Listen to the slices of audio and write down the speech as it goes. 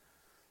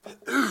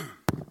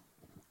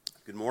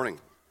Good morning.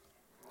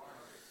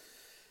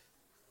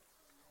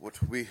 What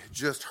we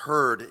just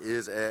heard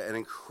is an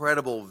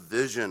incredible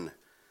vision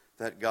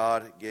that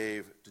God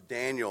gave to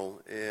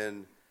Daniel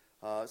in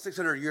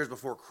 600 years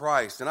before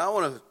Christ. And I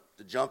want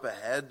to jump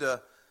ahead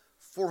to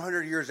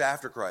 400 years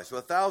after Christ. So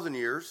 1,000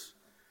 years,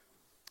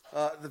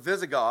 the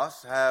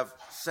Visigoths have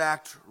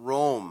sacked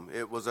Rome.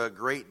 It was a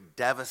great,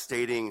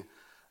 devastating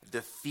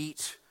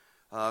defeat.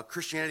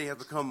 Christianity has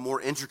become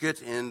more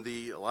intricate in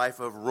the life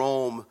of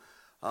Rome.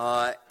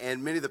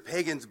 And many of the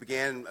pagans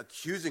began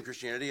accusing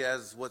Christianity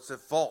as what's at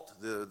fault.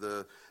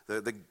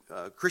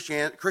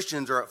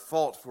 Christians are at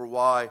fault for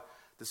why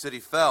the city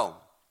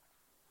fell.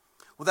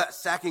 Well, that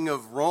sacking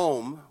of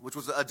Rome, which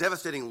was a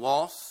devastating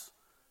loss,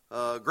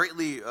 one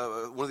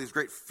of these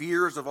great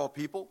fears of all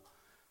people,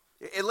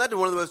 it led to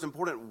one of the most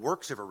important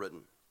works ever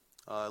written.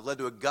 It led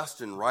to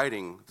Augustine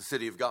writing The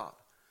City of God.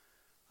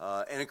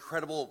 An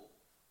incredible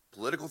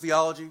political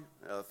theology,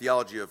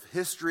 theology of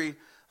history,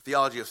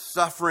 theology of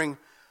suffering.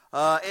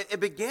 It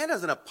began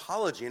as an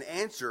apology, an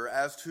answer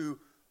as to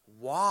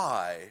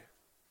why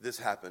this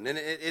happened. And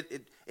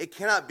it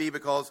cannot be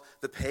because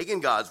the pagan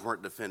gods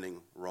weren't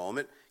defending Rome.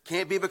 It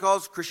can't be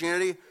because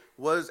Christianity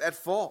was at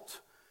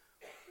fault.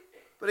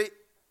 But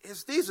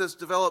his thesis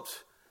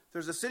developed,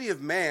 there's a city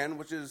of man,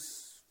 which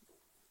is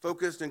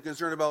focused and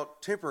concerned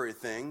about temporary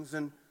things,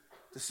 and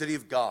the city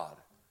of God,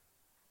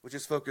 which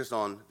is focused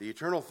on the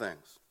eternal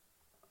things.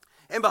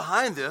 And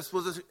behind this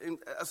was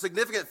a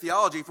significant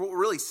theology for what we're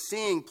really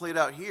seeing played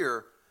out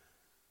here,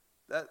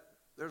 that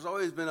there's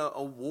always been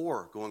a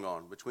war going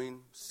on between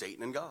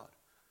Satan and God.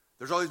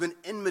 There's always been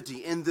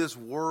enmity in this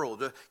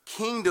world,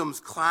 kingdoms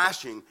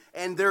clashing,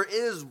 and there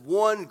is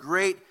one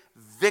great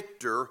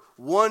victor,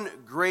 one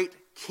great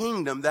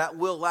kingdom that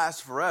will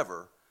last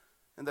forever,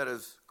 and that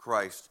is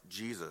Christ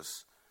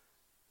Jesus,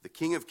 the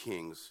King of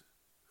Kings,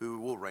 who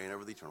will reign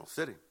over the eternal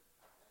city.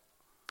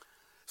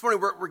 This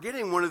morning, we're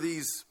getting one of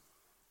these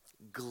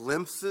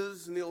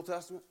glimpses in the Old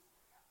Testament.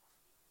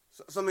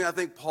 Something I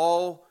think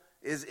Paul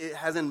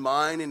has in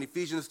mind in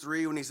Ephesians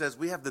 3 when he says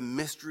we have the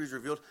mysteries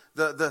revealed.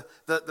 The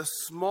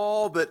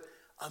small but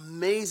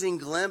amazing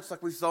glimpse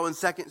like we saw in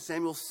 2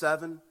 Samuel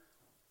 7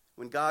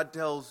 when God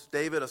tells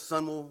David a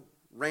son will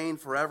reign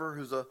forever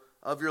who's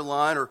of your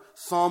line, or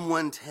Psalm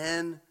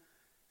 110.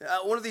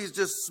 One of these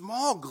just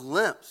small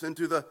glimpses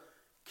into the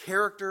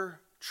character,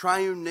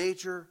 triune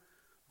nature,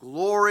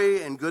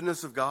 glory, and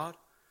goodness of God.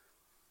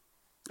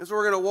 And so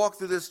we're going to walk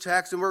through this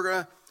text, and we're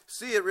going to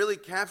see it really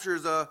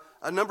captures a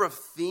number of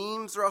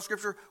themes throughout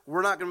Scripture.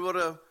 We're not going to be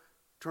able to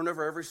turn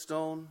over every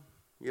stone.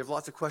 You have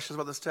lots of questions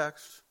about this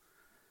text.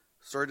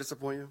 Sorry to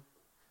disappoint you.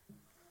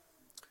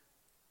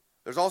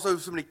 There's also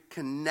so many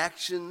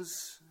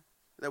connections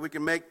that we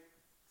can make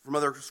from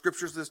other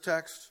scriptures to this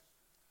text.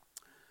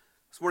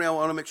 This morning I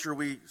want to make sure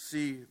we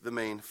see the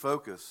main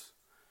focus.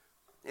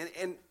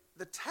 And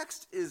the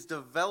text is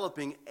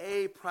developing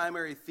a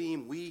primary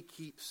theme we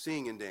keep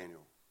seeing in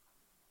Daniel.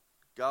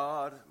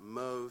 God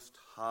Most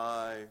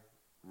High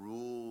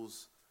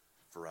rules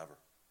forever.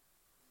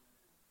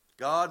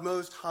 God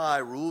Most High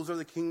rules over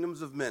the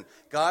kingdoms of men.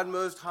 God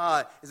Most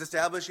High is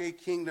establishing a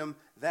kingdom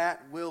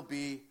that will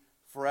be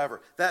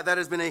forever. That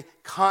has been a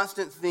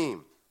constant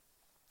theme.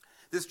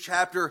 This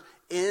chapter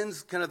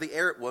ends the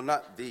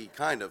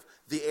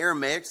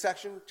Aramaic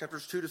section,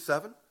 chapters 2 to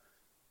 7.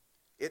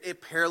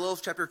 It parallels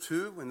chapter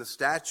 2 in the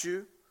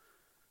statue,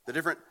 the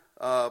different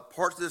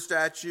parts of the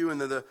statue,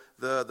 and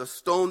the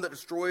stone that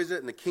destroys it,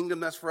 and the kingdom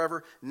that's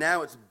forever.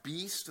 Now it's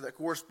beasts that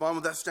correspond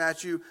with that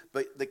statue,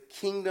 but the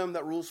kingdom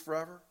that rules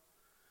forever.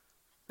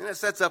 And it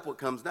sets up what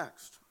comes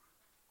next.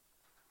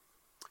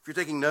 If you're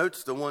taking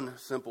notes, the one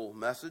simple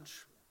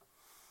message: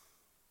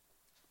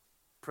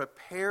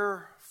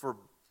 prepare for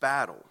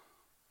battle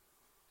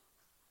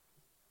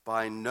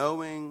by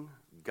knowing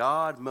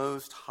God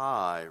Most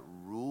High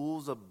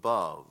rules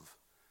above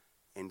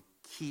and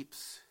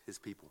keeps his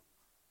people.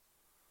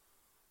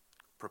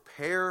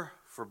 Prepare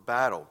for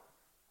battle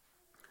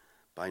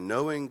by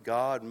knowing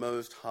God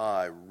Most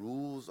High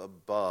rules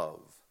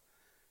above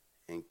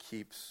and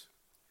keeps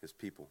his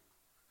people.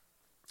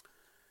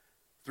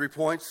 3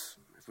 points,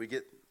 if we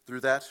get through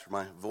that,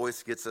 my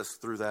voice gets us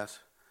through that.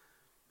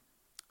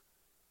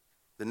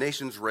 The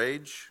nation's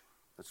rage,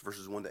 that's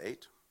verses 1 to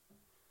 8.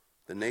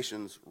 The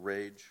nation's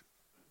rage.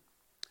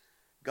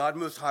 God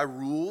Most High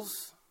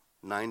rules,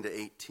 9 to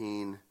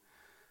 18.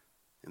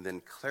 And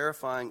then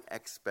clarifying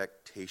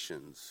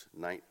expectations,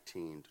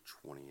 19 to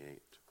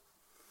 28.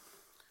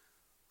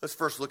 Let's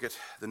first look at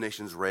the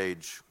nation's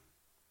rage.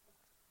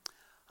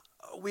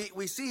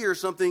 We see here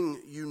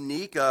something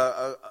unique,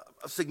 a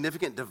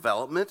significant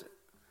development.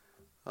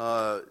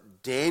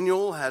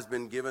 Daniel has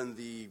been given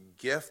the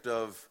gift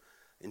of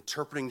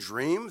interpreting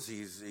dreams.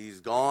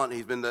 He's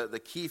been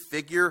the key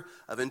figure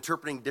of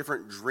interpreting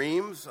different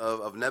dreams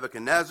of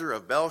Nebuchadnezzar,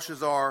 of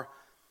Belshazzar.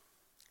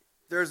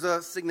 There's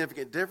a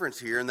significant difference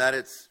here in that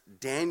it's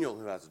Daniel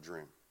who has a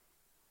dream.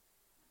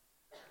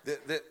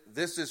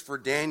 This is for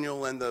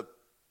Daniel and the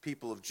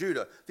people of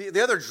Judah.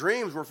 The other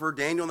dreams were for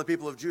Daniel and the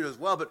people of Judah as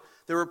well, but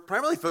they were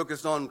primarily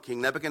focused on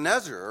King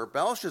Nebuchadnezzar or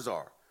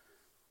Belshazzar.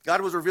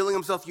 God was revealing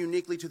himself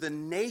uniquely to the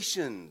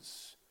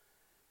nations.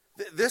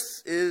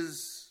 This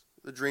is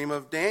the dream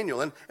of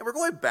Daniel. And we're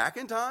going back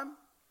in time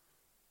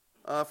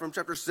from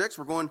chapter 6.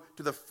 We're going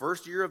to the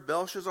first year of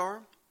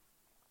Belshazzar.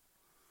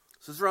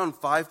 So this is around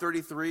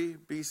 533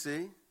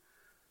 BC.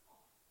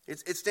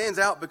 It stands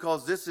out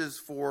because this is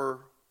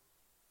for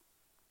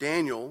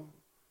Daniel,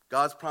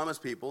 God's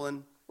promised people,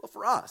 and well,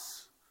 for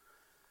us.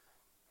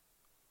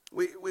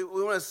 We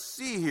want to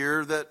see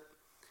here that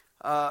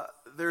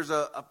there's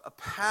a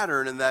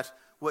pattern in that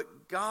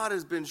what God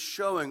has been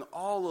showing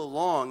all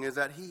along is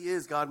that he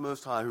is God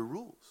Most High who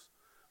rules.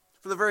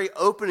 From the very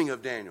opening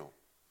of Daniel,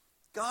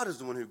 God is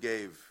the one who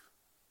gave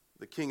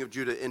the king of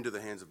Judah into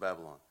the hands of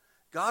Babylon.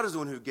 God is the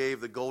one who gave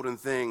the golden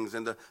things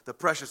and the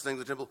precious things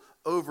of the temple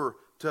over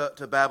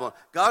to Babylon.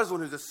 God is the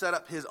one who set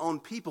up his own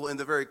people in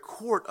the very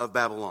court of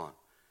Babylon.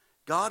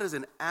 God is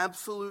in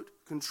absolute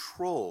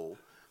control.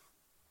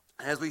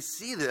 As we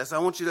see this, I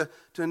want you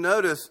to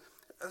notice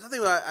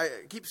something that I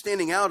keep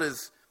standing out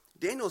is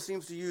Daniel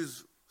seems to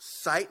use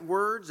sight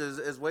words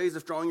as ways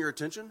of drawing your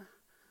attention.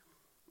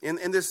 And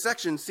this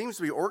section seems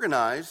to be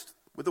organized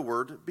with the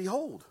word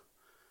behold.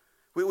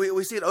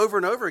 We see it over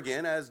and over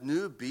again as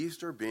new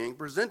beasts are being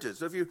presented.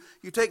 So if you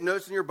take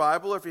notes in your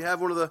Bible, or if you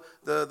have one of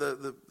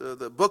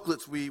the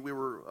booklets we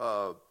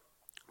were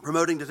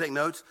promoting to take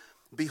notes,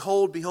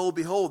 behold, behold,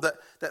 behold,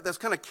 that's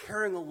kind of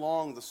carrying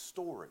along the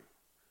story.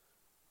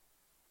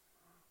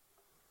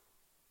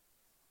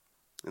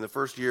 In the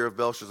first year of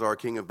Belshazzar,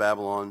 king of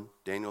Babylon,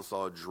 Daniel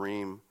saw a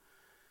dream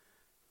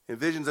and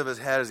visions of his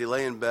head as he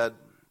lay in bed.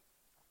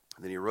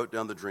 Then he wrote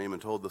down the dream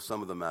and told the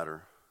sum of the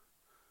matter.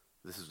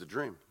 This is the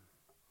dream.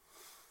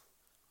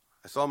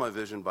 I saw my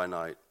vision by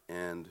night,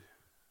 and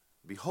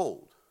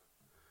behold.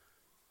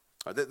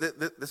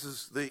 This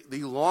is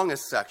the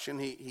longest section.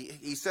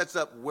 He sets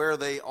up where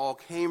they all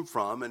came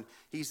from, and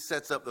he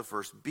sets up the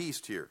first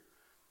beast here.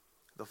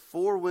 The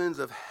four winds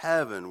of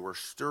heaven were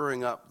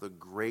stirring up the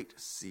great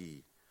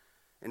sea,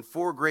 and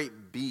four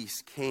great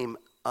beasts came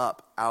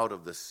up out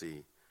of the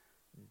sea,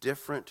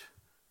 different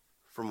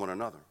from one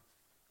another.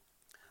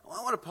 Well,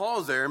 I want to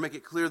pause there and make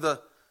it clear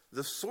the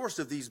source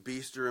of these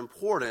beasts are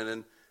important.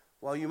 And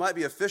while you might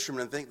be a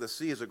fisherman and think the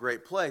sea is a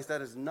great place,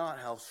 that is not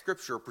how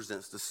Scripture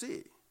presents the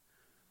sea.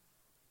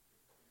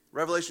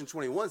 Revelation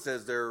 21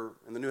 says there,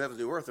 in the new heavens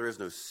and new earth, there is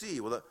no sea.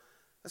 Well,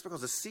 that's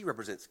because the sea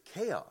represents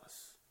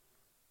chaos,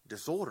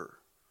 disorder,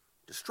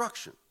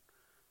 destruction.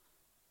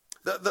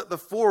 The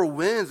four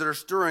winds that are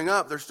stirring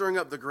up, they're stirring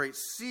up the great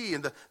sea,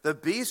 and the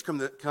beasts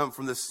come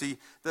from the sea.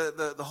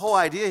 The whole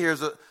idea here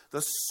is that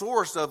the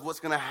source of what's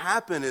going to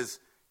happen is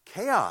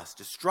chaos,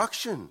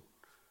 destruction,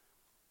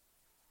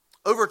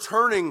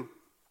 overturning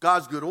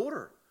God's good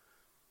order.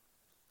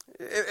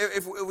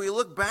 If we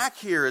look back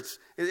here, it's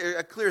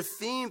a clear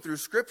theme through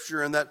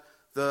Scripture, and that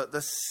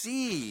the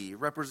sea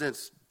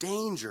represents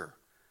danger.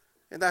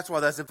 And that's why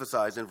that's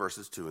emphasized in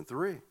verses 2 and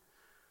 3.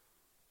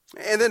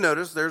 And then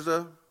notice there's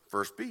a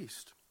first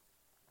beast.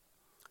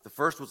 The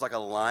first was like a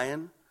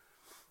lion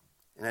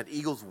and had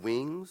eagle's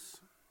wings.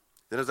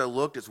 Then as I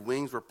looked, its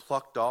wings were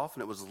plucked off,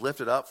 and it was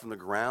lifted up from the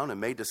ground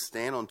and made to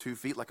stand on 2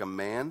 feet like a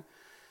man.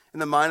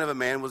 And the mind of a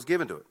man was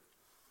given to it.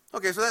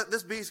 Okay, so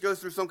this beast goes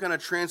through some kind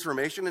of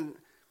transformation. And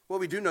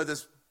what we do know,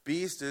 this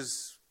beast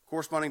is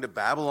corresponding to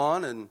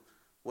Babylon and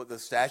what the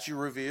statue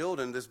revealed.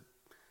 And this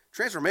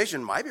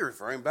transformation might be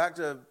referring back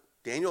to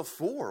Daniel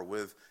 4,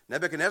 with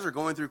Nebuchadnezzar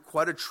going through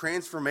quite a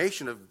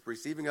transformation of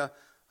receiving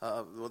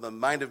the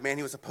mind of man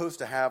he was supposed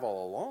to have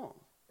all along.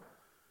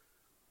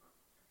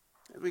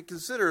 As we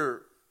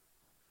consider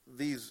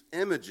these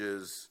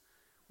images,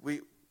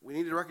 we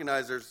need to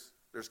recognize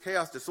there's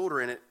chaos,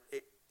 disorder in it.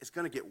 It's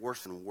going to get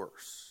worse and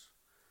worse.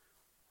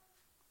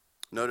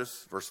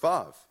 Notice verse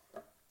 5.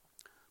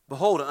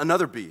 Behold,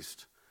 another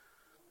beast,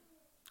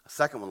 a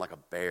second one like a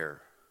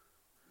bear.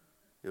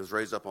 It was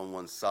raised up on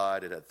one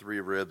side. It had 3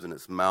 ribs in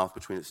its mouth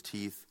between its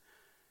teeth.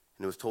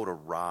 And it was told to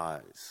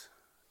rise,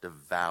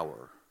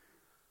 devour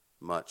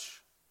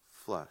much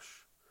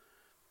flesh.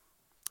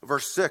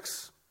 Verse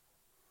 6.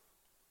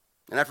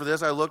 And after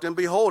this I looked, and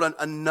behold,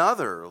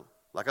 another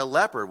like a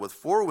leopard with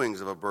 4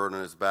 wings of a bird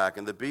on its back.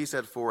 And the beast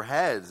had 4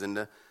 heads,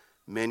 and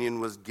dominion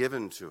was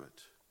given to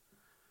it.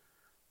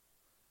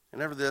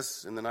 And after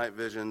this, in the night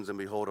visions, and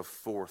behold, a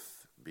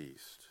 4th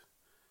beast.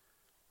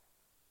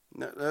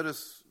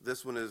 Notice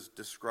this one is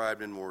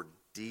described in more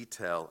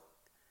detail.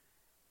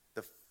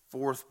 The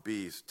 4th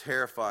beast,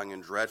 terrifying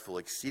and dreadful,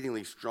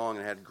 exceedingly strong,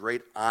 and had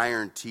great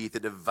iron teeth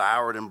that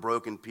devoured and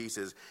broke in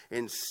pieces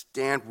and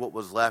stamped what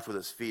was left with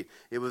its feet.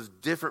 It was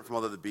different from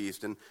all other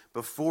beasts, and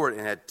before it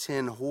had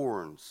 10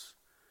 horns.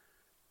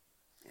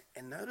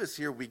 And notice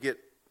here we get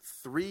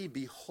 3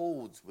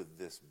 beholds with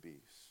this beast.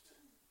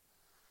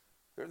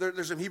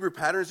 There's some Hebrew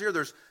patterns here.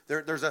 There's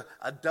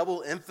a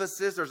double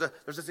emphasis. There's a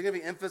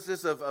significant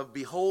emphasis of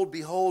behold,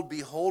 behold,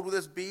 behold with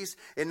this beast.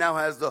 It now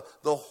has the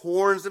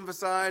horns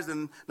emphasized,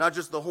 and not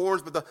just the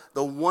horns, but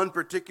the one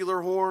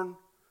particular horn.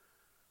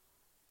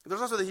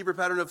 There's also the Hebrew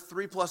pattern of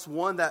 3 plus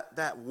 1.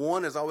 That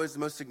one is always the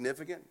most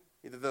significant,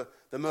 either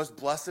the most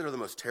blessed or the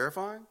most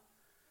terrifying.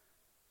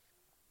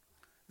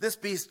 This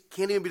beast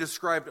can't even be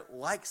described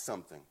like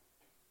something.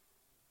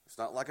 It's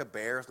not like a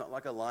bear. It's not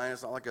like a lion.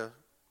 It's not like a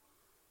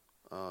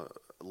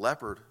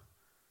leopard.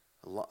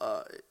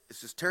 It's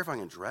just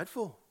terrifying and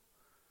dreadful.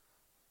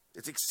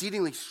 It's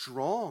exceedingly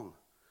strong.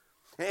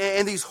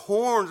 And these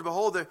horns,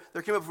 behold,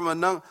 there came up from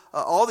among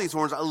all these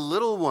horns a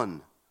little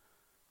one.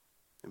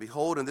 And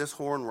behold, in this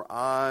horn were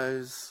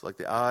eyes like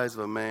the eyes of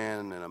a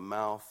man, and a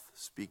mouth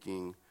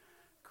speaking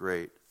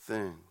great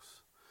things.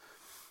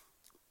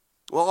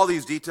 Well, all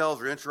these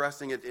details are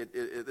interesting.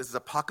 This is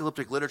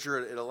apocalyptic literature.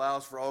 It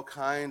allows for all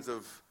kinds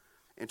of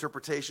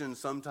interpretation,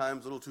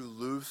 sometimes a little too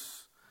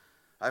loose.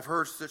 I've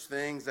heard such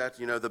things that,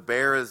 the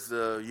bear is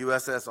the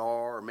USSR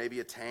or maybe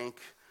a tank.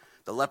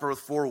 The leopard with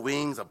 4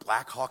 wings, a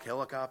Black Hawk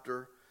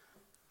helicopter.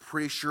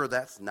 Pretty sure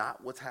that's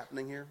not what's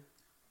happening here.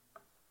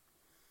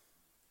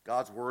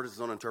 God's word is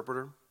his own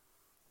interpreter.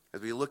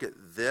 As we look at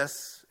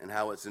this and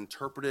how it's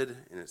interpreted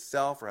in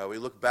itself, or how we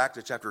look back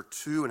to chapter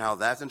 2 and how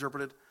that's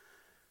interpreted,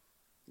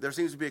 there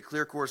seems to be a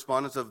clear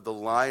correspondence of the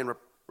lion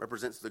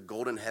represents the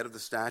golden head of the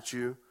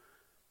statue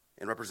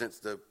and represents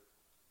the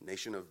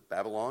nation of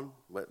Babylon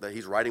that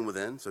he's riding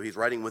within. So he's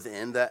riding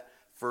within that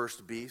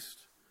first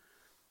beast.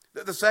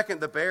 The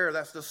second, the bear,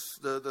 that's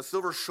the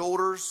silver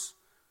shoulders.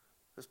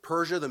 That's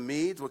Persia, the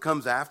Medes. What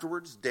comes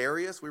afterwards,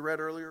 Darius, we read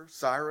earlier,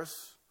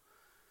 Cyrus.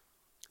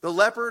 The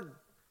leopard,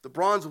 the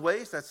bronze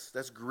waist,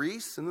 that's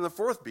Greece. And then the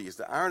fourth beast,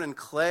 the iron and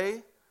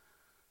clay,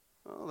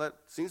 well, that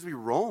seems to be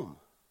Rome.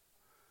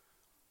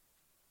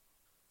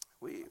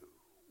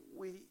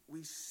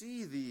 We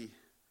see the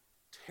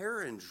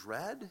terror and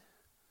dread.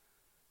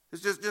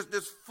 It's just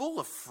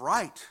full of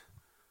fright.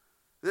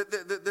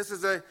 This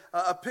is a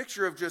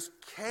picture of just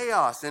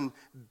chaos and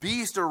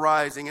beast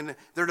arising, and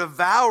they're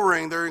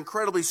devouring, they're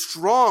incredibly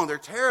strong, they're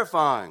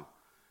terrifying.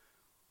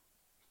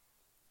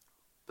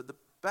 But the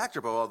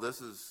backdrop of all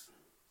this is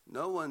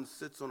no one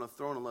sits on a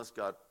throne unless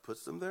God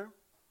puts them there.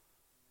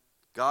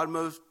 God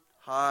Most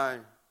High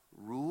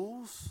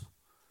rules.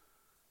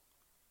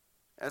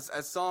 As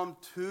Psalm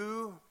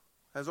 2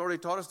 has already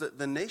taught us, that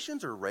the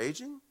nations are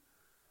raging.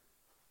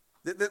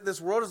 This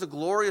world is a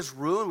glorious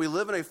ruin. We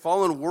live in a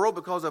fallen world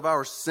because of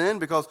our sin,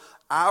 because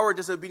our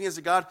disobedience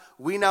to God.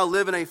 We now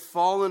live in a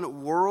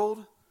fallen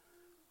world.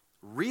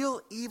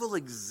 Real evil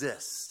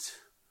exists.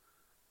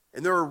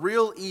 And there are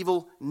real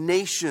evil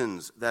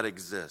nations that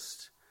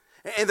exist.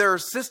 And there are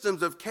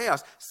systems of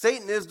chaos.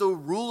 Satan is the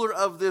ruler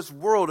of this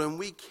world, and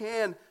we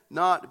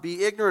cannot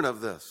be ignorant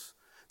of this.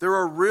 There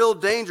are real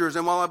dangers,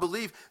 and while I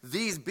believe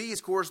these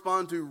beasts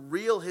correspond to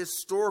real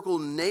historical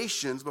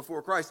nations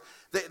before Christ,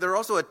 they're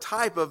also a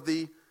type of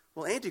the,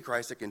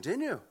 Antichrist that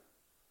continue.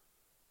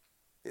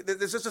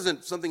 This just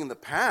isn't something in the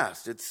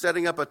past. It's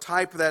setting up a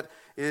type that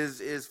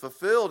is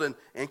fulfilled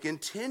and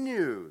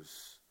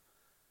continues.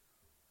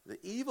 The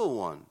evil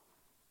one,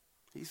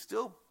 he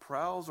still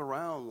prowls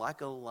around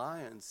like a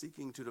lion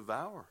seeking to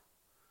devour.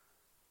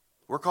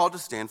 We're called to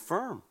stand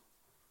firm.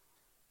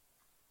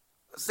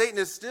 Satan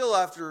is still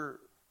after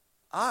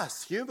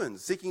us,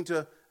 humans, seeking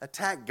to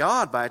attack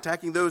God by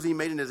attacking those he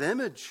made in his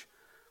image,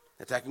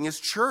 attacking his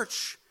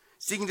church,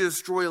 seeking to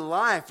destroy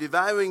life,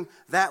 devaluing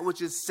that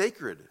which is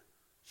sacred,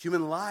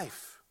 human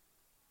life,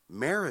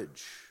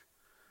 marriage.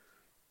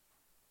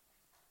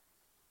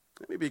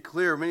 Let me be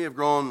clear, many have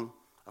grown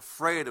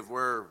afraid of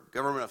where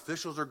government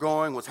officials are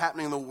going, what's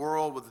happening in the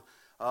world with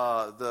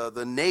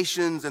the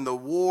nations and the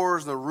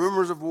wars and the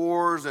rumors of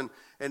wars and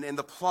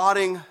the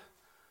plotting.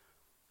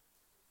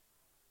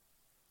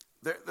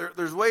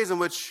 There's ways in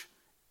which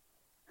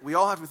we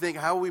all have to think,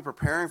 how are we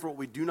preparing for what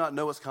we do not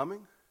know is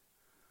coming?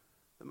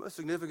 The most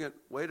significant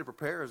way to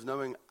prepare is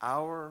knowing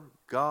our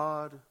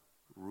God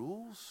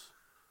rules.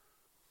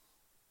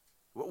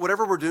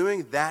 Whatever we're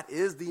doing, that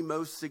is the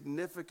most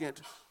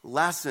significant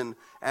lesson.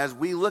 As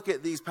we look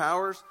at these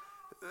powers,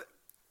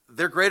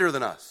 they're greater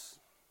than us.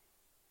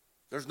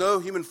 There's no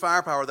human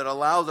firepower that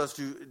allows us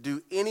to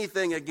do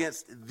anything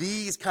against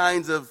these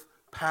kinds of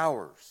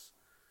powers.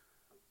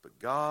 But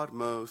God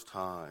Most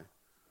High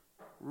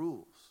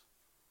rules.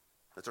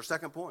 That's our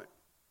second point.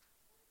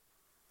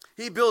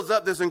 He builds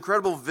up this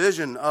incredible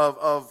vision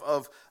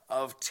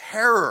of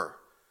terror.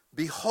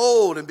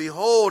 Behold, and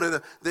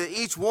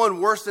each one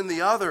worse than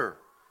the other.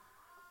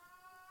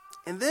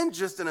 And then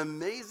just an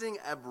amazing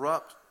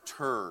abrupt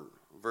turn,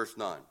 verse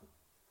 9.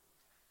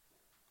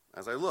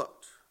 As I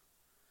looked,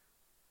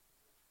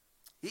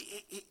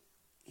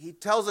 he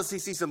tells us he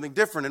sees something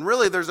different, and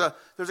really there's a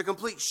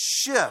complete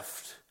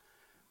shift.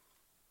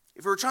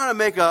 If we were trying to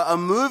make a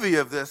movie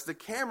of this, the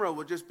camera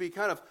would just be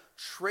kind of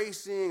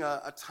tracing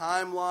a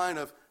timeline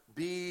of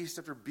beast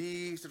after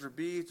beast after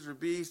beast after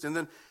beast. And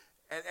then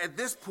at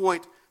this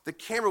point, the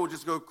camera would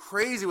just go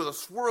crazy with a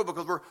swirl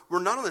because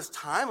we're not on this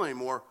timeline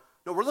anymore.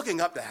 No, we're looking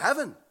up to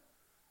heaven.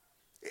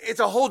 It's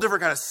a whole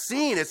different kind of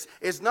scene.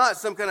 It's not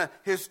some kind of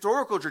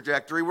historical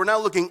trajectory. We're now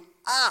looking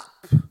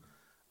up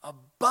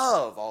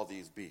above all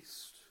these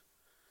beasts.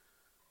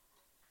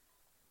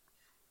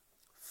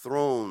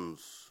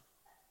 thrones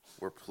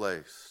were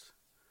placed,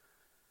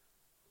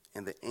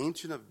 and the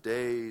Ancient of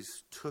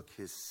Days took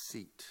his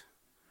seat.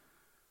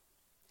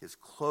 His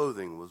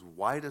clothing was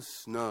white as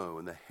snow,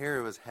 and the hair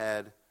of his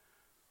head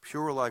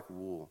pure like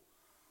wool.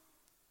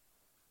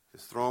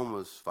 His throne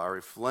was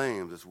fiery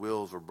flames, his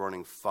wheels were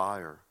burning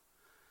fire.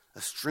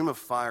 A stream of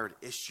fire had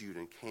issued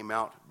and came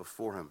out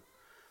before him.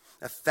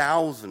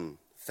 1,000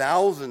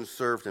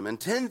 served him, and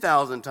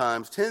 10,000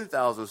 times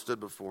 10,000 stood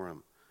before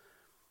him.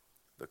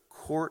 The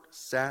court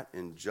sat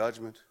in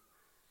judgment,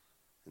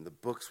 and the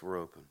books were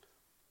opened.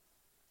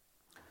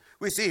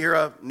 We see here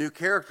a new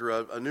character,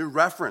 a new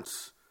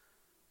reference.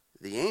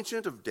 The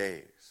Ancient of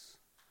Days.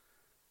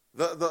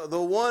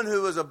 The one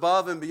who is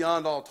above and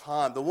beyond all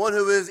time. The one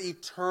who is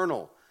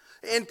eternal.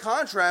 In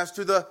contrast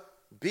to the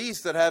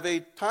beasts that have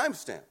a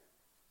timestamp.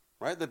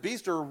 Right? The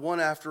beasts are one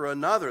after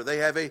another. They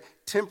have a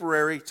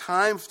temporary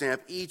timestamp,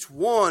 each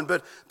one.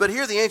 But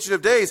here, the Ancient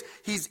of Days,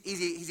 he's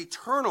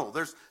eternal.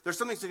 There's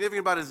something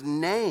significant about his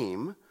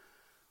name.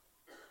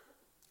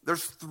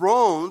 There's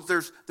thrones.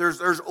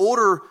 There's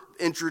order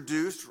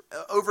introduced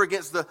over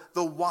against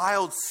the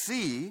wild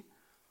sea.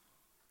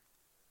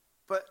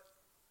 But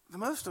the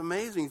most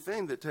amazing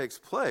thing that takes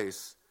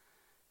place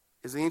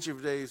is the Ancient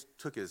of Days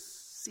took his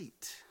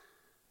seat.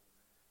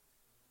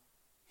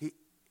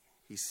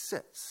 He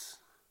sits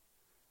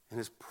in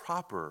his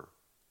proper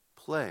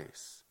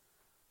place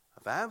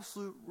of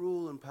absolute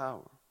rule and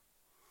power.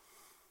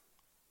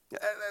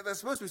 That's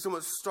supposed to be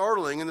somewhat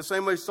startling in the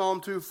same way Psalm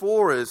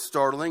 2:4 is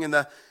startling.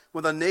 And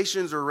when the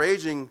nations are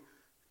raging,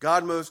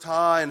 God Most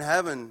High in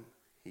heaven,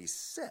 he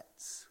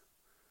sits.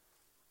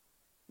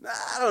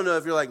 I don't know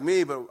if you're like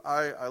me, but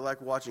I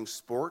like watching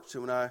sports.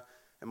 And when I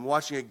am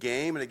watching a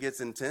game and it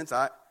gets intense,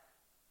 I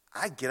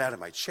get out of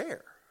my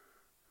chair.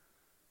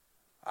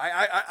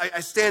 I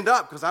stand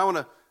up because I want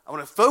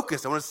to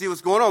focus. I want to see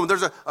what's going on. When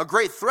there's a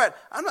great threat,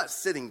 I'm not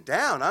sitting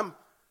down.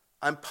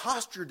 I'm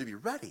postured to be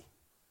ready.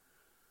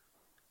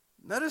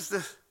 Notice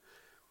this.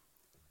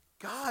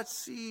 God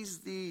sees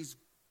these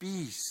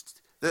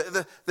beasts.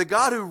 The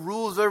God who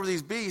rules over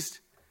these beasts,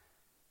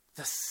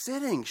 the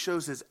sitting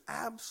shows his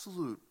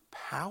absolute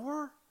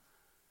power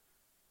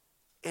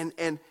and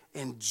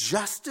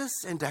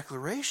justice and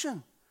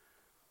declaration.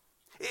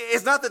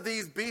 It's not that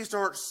these beasts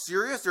aren't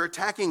serious. They're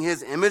attacking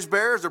his image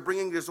bearers. They're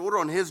bringing disorder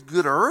on his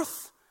good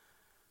earth.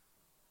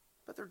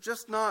 But they're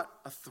just not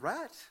a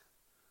threat.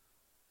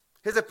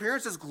 His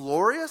appearance is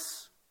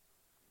glorious.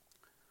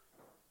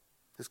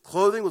 His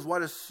clothing was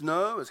white as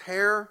snow. His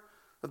hair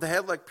of the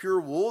head like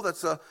pure wool.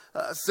 That's a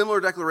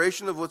similar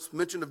declaration of what's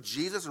mentioned of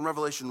Jesus in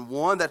Revelation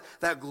 1,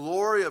 that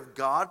glory of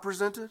God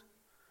presented.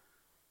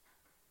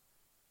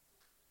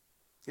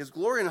 His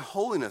glory and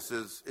holiness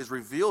is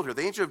revealed here.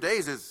 The Ancient of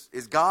Days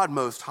is God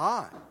Most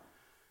High.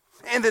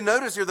 And then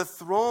notice here, the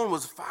throne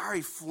was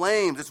fiery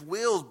flames, its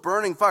wheels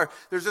burning fire.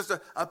 There's just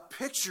a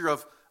picture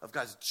of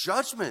God's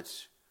judgment,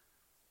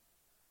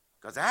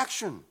 God's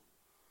action.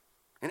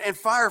 And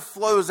fire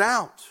flows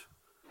out.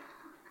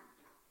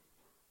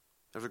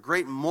 There's a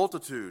great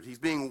multitude. He's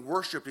being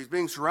worshipped. He's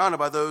being surrounded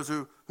by those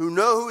who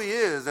know who he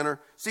is and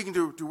are seeking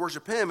to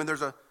worship him. And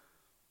there's a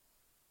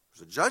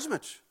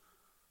judgment.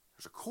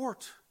 There's a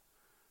court.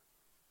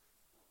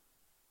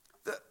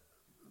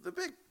 The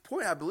big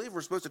point I believe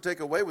we're supposed to take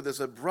away with this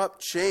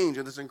abrupt change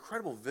and this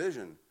incredible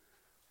vision,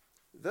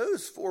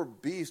 those four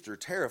beasts are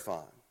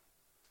terrifying.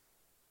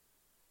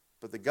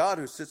 But the God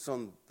who sits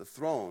on the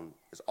throne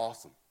is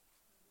awesome.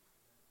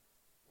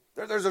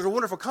 There's a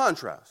wonderful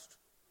contrast.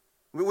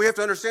 We have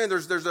to understand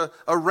there's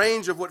a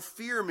range of what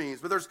fear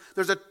means, but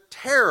there's a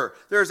terror,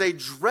 there's a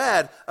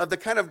dread of the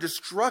kind of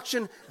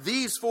destruction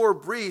these four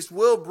beasts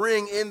will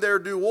bring in their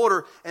due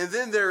order. And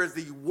then there is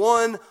the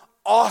one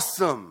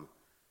awesome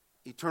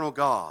eternal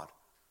God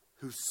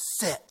who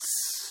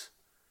sits,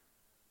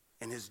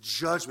 and his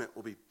judgment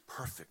will be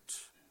perfect.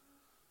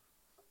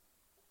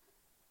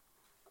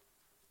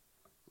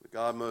 The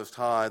God Most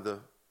High,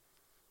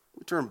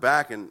 we turn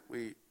back and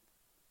we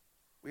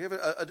have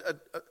a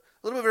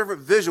little bit of a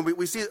different vision.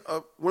 We see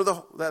one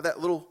of that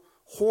little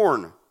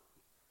horn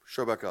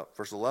show back up,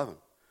 verse 11.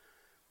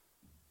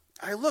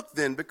 I looked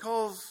then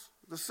because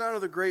the sound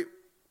of the great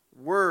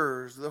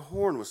words the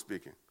horn was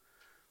speaking.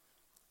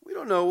 We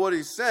don't know what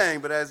he's saying,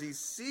 but as he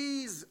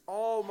sees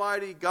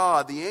Almighty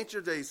God, the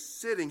Ancient of Days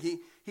sitting, he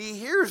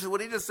hears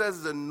what he just says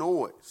is a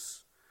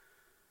noise.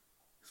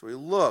 So he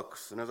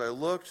looks, and as I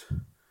looked,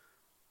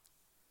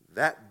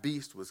 that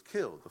beast was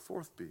killed, the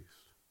fourth beast.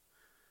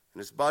 And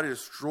his body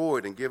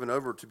destroyed and given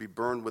over to be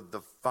burned with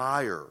the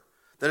fire.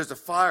 That is the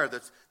fire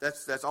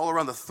that's all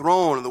around the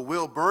throne, and the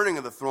wheel burning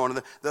of the throne,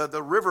 and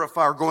the river of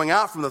fire going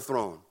out from the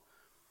throne.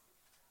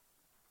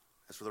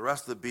 As for the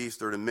rest of the beasts,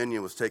 their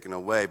dominion was taken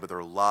away, but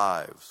their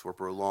lives were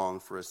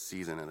prolonged for a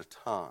season and a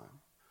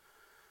time.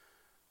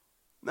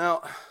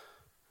 Now,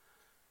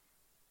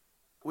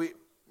 we've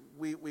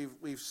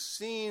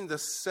seen the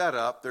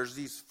setup. There's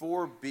these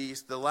four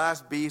beasts. The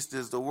last beast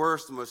is the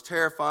worst, the most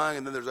terrifying,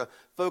 and then there's a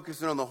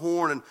focusing on the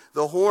horn, and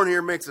the horn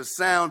here makes a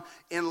sound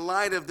in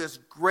light of this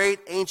great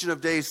Ancient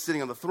of Days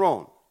sitting on the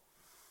throne.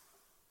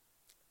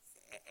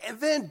 And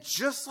then,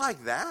 just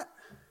like that,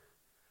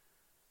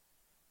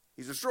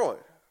 he's destroyed.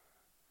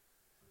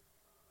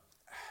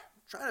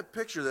 Trying to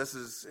picture this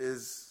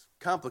is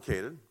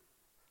complicated.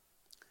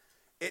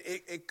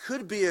 It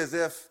could be as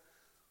if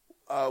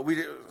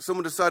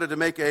someone decided to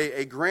make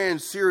a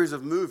grand series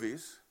of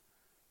movies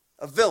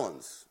of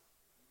villains.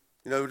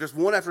 Just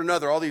one after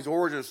another, all these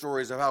origin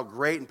stories of how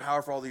great and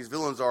powerful all these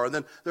villains are. And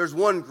then there's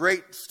one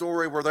great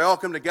story where they all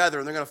come together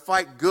and they're going to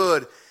fight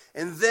good.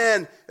 And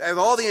then, with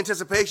all the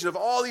anticipation of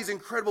all these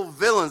incredible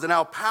villains and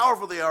how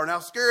powerful they are and how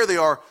scary they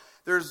are,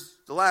 there's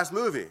the last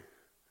movie.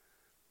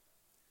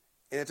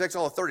 And it takes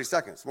all of 30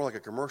 seconds, more like a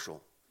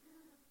commercial.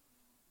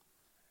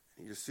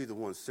 And you just see the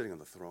one sitting on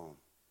the throne.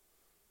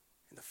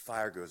 And the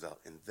fire goes out,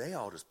 and they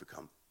all just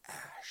become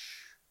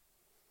ash.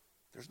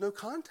 There's no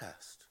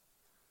contest.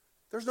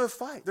 There's no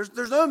fight.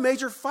 There's no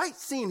major fight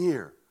scene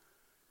here.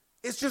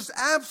 It's just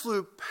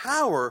absolute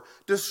power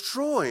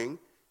destroying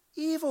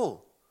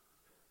evil.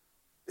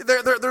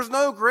 There's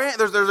no grand.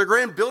 There's a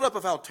grand buildup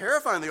of how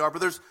terrifying they are,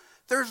 but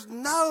there's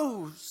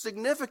no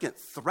significant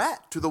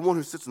threat to the one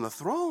who sits on the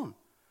throne.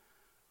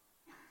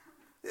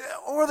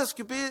 Or this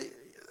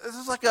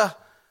is like a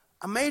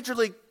major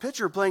league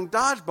pitcher playing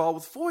dodgeball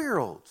with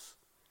 4-year-olds.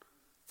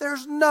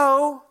 There's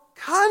no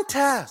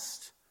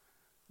contest,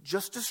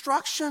 just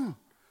destruction.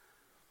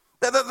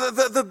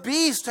 The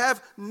beasts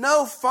have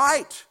no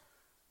fight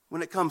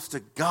when it comes to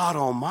God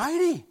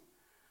Almighty.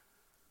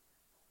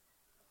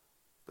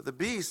 But the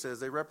beasts, as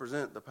they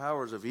represent the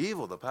powers of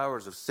evil, the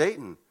powers of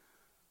Satan,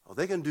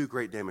 they can do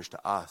great damage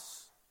to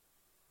us.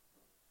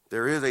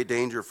 There is a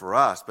danger for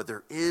us, but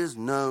there is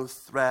no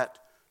threat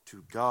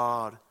to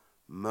God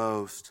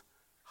Most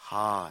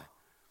High.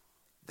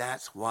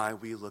 That's why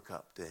we look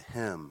up to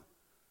Him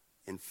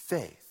in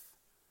faith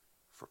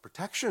for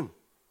protection,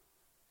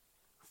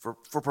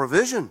 for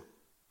provision.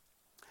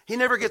 He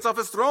never gets off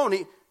His throne.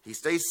 He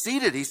stays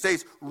seated. He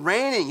stays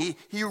reigning.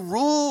 He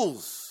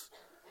rules.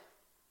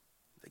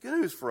 The good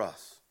news for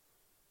us,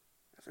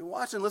 as we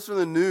watch and listen to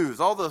the news,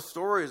 all the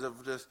stories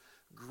of just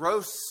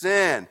gross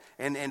sin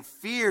and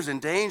fears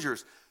and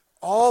dangers,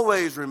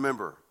 always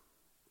remember,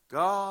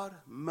 God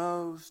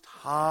Most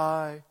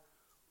High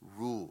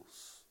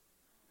rules.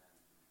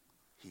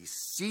 He's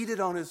seated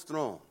on His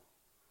throne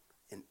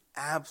in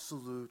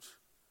absolute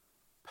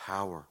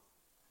power.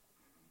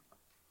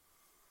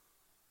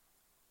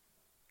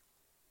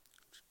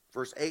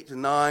 Verse 8 to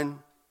 9,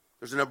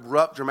 there's an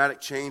abrupt dramatic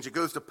change. It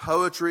goes to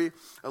poetry.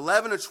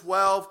 11 to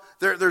 12,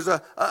 there's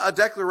a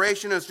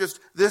declaration. It's just,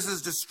 this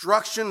is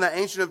destruction. The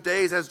Ancient of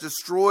Days has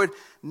destroyed.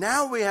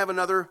 Now we have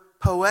another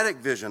poetic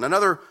vision,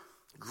 another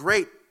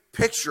great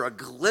picture, a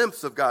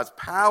glimpse of God's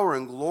power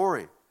and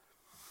glory.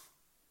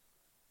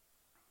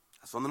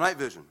 That's on the night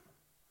vision.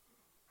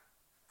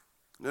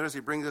 Notice he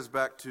brings us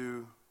back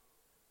to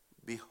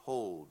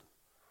behold.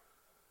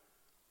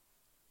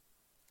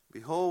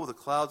 Behold, with the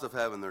clouds of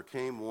heaven, there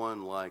came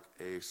one like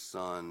a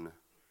son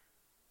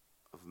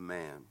of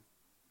man.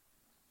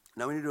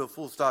 Now we need to do a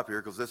full stop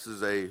here because this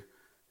is a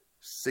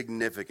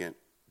significant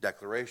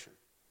declaration.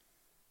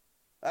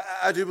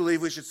 I do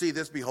believe we should see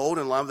this behold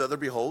in line with other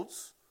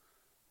beholds.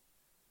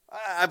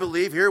 I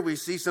believe here we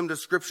see some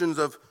descriptions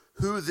of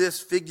who this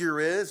figure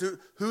is,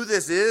 who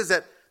this is,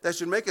 that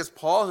should make us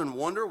pause and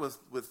wonder with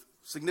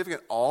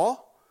significant awe.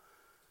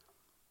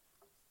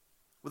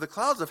 With the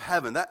clouds of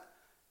heaven,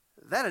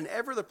 that in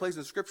every other place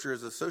in Scripture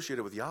is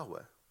associated with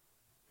Yahweh.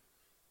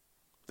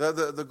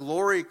 The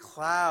glory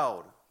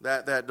cloud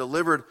that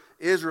delivered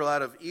Israel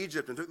out of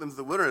Egypt and took them to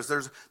the wilderness,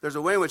 there's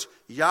a way in which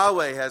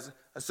Yahweh has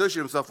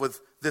associated Himself with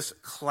this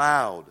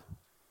cloud.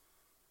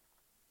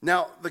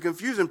 Now, the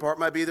confusing part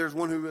might be there's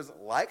one who is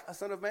like a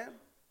son of man.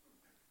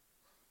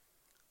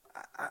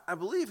 I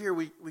believe here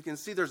we can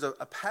see there's a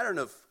pattern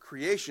of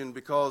creation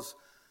because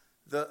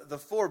the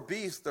four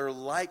beasts, they're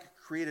like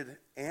created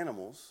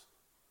animals.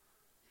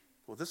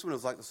 Well, this one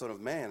is like the Son of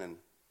Man, and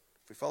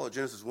if we follow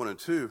Genesis 1 and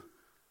 2,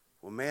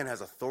 well, man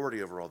has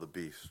authority over all the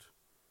beasts.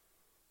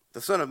 The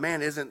Son of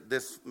Man isn't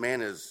this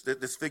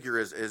figure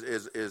is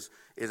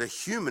a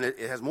human. It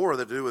has more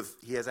to do with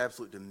he has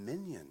absolute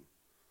dominion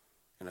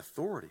and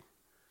authority.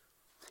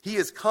 He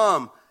has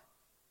come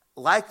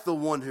like the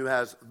one who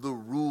has the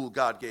rule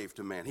God gave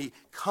to man. He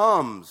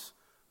comes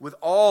with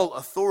all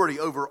authority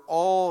over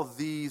all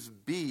these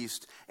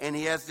beasts, and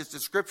he has this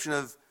description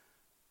of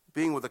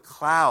being with a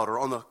cloud or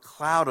on the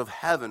cloud of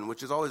heaven,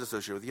 which is always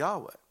associated with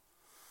Yahweh.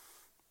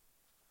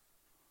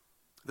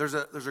 There's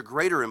a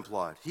greater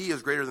implied. He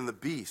is greater than the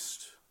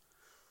beast.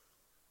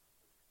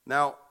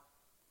 Now,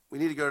 we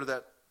need to go to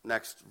that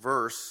next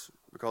verse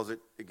because it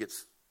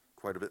gets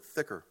quite a bit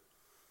thicker.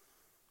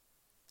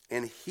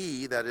 And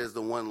he, that is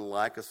the one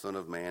like a son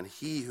of man,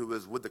 he who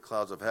is with the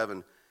clouds of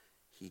heaven,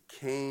 he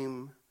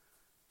came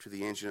to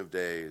the Ancient of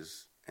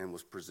Days and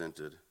was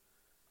presented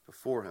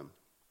before him.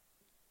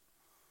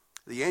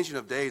 The Ancient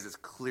of Days is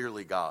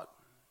clearly God.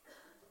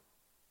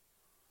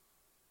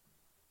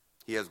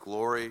 He has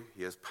glory,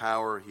 he has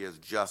power, he has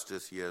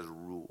justice, he has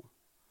rule.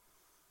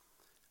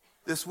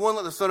 This one,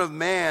 like the Son of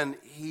Man,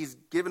 he's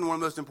given one of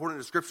the most important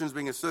descriptions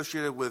being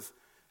associated with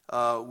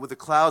with the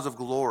clouds of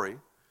glory.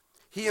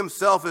 He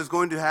himself is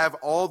going to have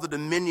all the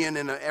dominion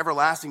and an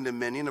everlasting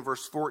dominion in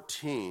verse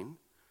 14.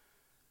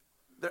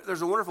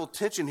 There's a wonderful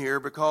tension here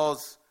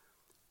because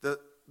the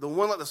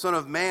one like the Son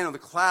of Man on the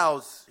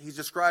clouds, he's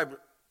described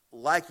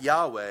like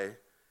Yahweh,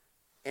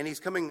 and he's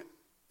coming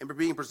and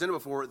being presented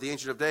before the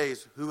Ancient of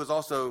Days, who is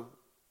also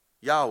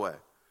Yahweh.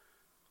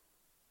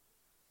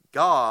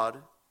 God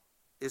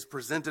is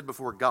presented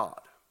before God,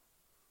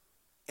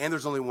 and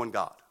there's only one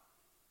God.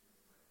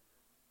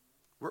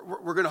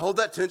 We're going to hold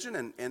that tension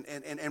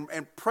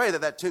and pray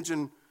that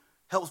tension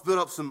helps build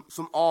up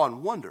some awe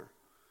and wonder.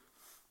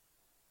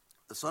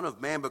 The Son of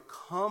Man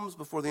becomes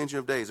before the Ancient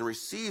of Days and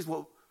receives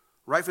what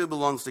rightfully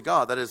belongs to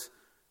God. That is,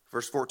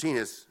 verse 14,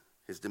 is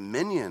his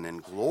dominion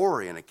and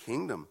glory and a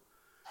kingdom.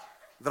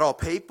 That all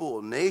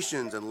people,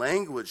 nations, and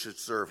language should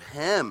serve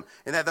him.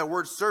 And that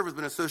word serve has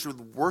been associated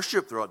with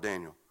worship throughout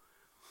Daniel.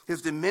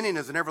 His dominion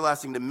is an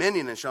everlasting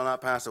dominion and shall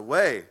not pass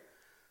away.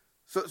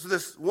 So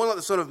this one like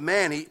the Son of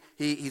Man,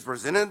 he's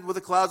presented with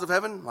the clouds of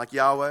heaven, like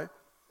Yahweh.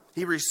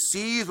 He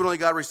receives what only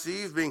God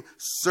receives, being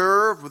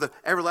served with an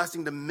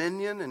everlasting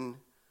dominion and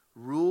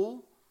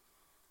rule.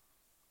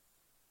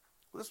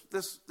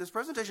 This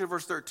presentation of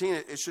verse 13,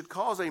 it should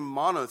cause a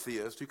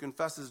monotheist who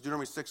confesses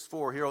Deuteronomy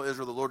 6:4, Hear, O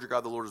Israel, the Lord your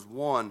God, the Lord is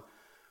one,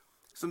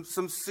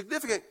 some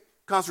significant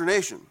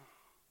consternation.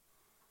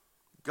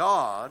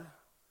 God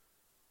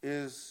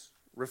is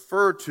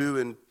referred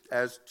to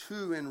as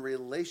two in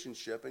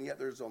relationship, and yet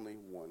there's only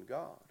one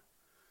God.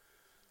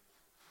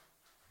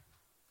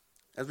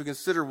 As we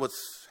consider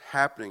what's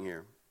happening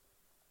here,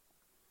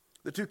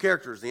 the two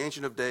characters, the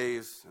Ancient of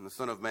Days and the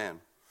Son of Man.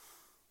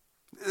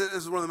 This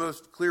is one of the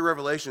most clear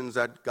revelations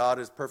that God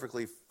is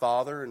perfectly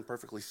Father and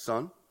perfectly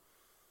Son.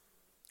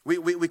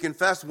 We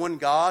confess one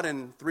God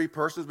in three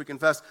persons. We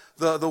confess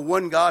the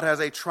one God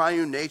has a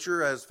triune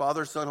nature as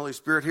Father, Son, Holy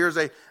Spirit. Here's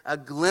a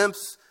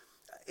glimpse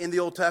in the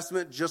Old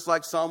Testament, just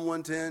like Psalm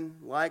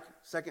 110, like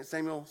 2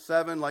 Samuel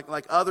 7,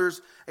 like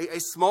others, a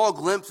small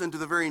glimpse into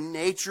the very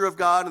nature of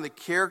God and the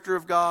character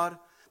of God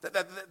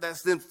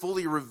that's then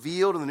fully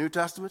revealed in the New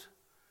Testament.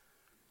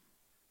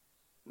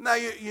 Now,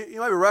 you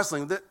might be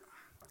wrestling with it.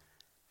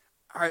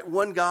 All right,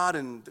 one God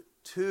and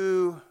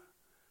two,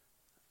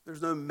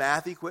 there's no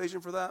math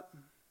equation for that.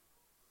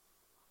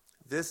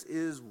 This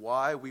is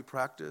why we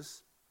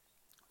practice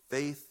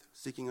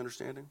faith-seeking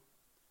understanding.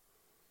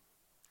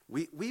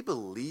 We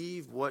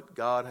believe what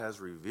God has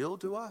revealed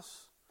to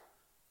us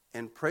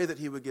and pray that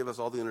he would give us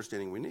all the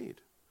understanding we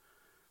need.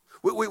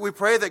 We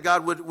pray that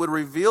God would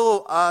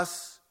reveal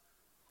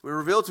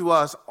to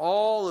us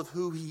all of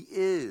who he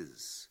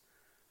is.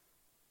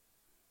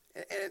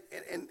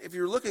 And if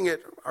you're looking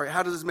at, all right,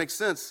 how does this make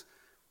sense?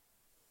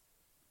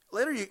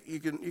 Later you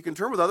can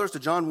turn with others to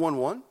John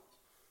 1:1.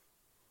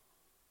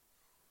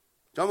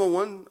 John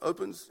 1:1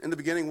 opens, in the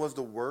beginning was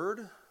the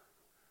Word.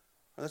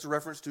 That's a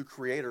reference to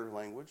creator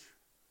language.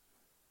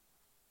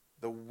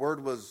 The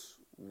Word was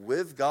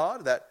with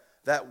God.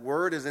 That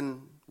word is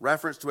in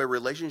reference to a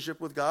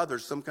relationship with God.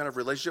 There's some kind of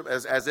relationship,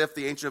 as if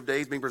the Ancient of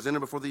Days being presented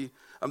before the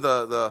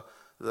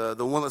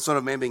one, the Son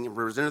of Man being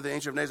presented to the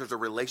Ancient of Days. There's a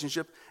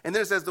relationship. And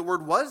then it says the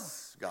Word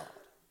was God.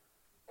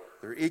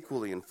 They're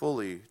equally and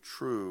fully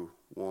true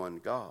one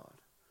God.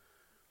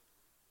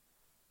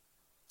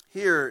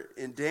 Here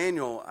in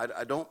Daniel,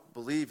 I don't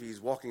believe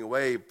he's walking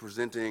away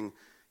presenting,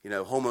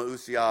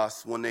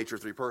 homoousios, one nature,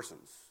 three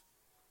persons.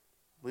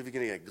 I believe he's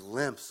getting a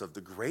glimpse of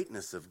the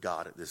greatness of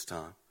God at this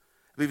time.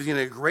 I believe he's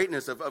getting a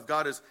greatness of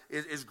God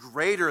is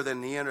greater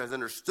than he has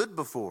understood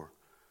before.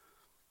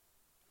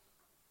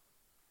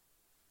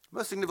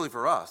 Most significantly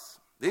for us,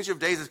 the Ancient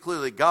of Days is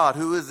clearly God.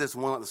 Who is this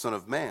one like the Son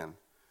of Man?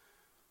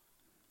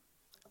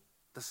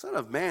 The Son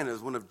of Man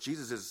is one of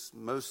Jesus'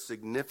 most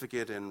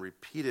significant and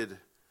repeated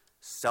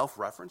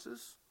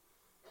self-references.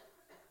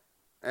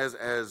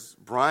 As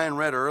Brian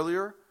read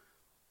earlier,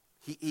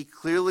 he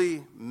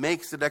clearly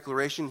makes the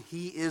declaration,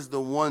 he is the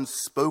one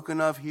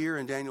spoken of here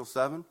in Daniel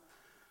 7.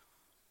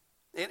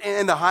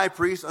 And the high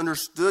priest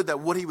understood that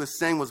what he was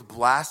saying was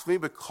blasphemy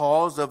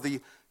because of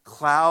the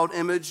cloud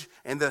image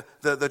and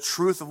the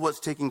truth of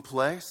what's taking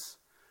place.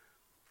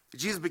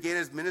 Jesus began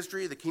his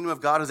ministry, the kingdom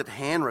of God is at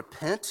hand,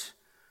 repent.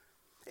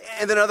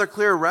 And then another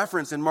clear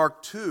reference in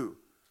Mark 2.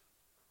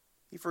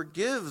 He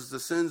forgives the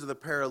sins of the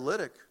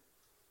paralytic.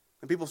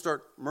 And people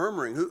start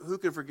murmuring, who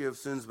can forgive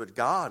sins but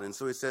God? And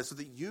so he says, so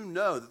that you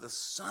know that the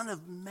Son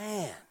of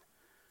Man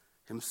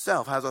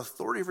himself has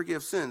authority to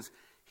forgive sins,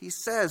 he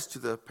says to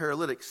the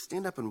paralytic,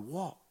 stand up and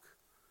walk.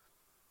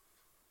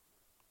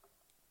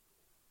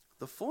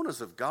 The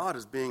fullness of God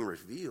is being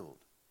revealed.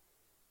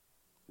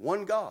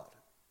 One God.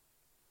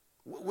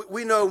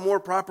 We know more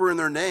proper in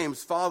their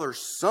names, Father,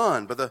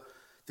 Son, but the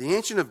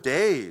Ancient of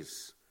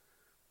Days,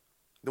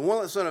 the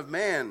one, the Son of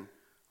Man,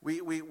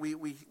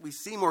 we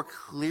see more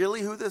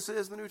clearly who this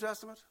is in the New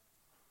Testament.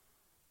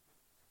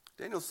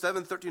 Daniel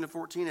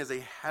 7:13-14 is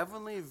a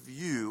heavenly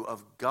view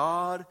of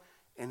God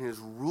and his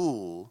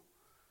rule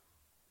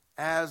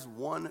as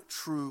one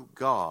true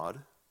God.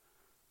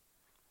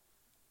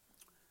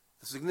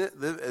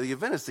 The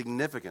event is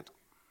significant.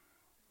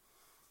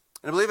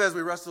 And I believe as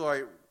we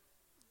wrestle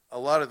a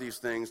lot of these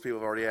things, people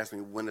have already asked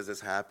me, when does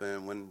this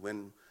happen?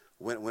 When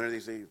are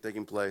these things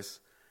taking place?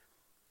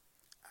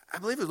 I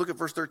believe as we look at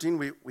verse 13,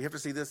 we have to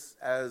see this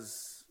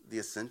as the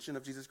ascension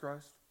of Jesus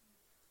Christ.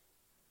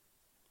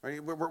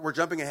 Right? We're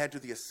jumping ahead to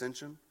the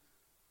ascension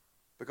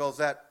because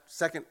that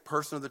second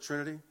person of the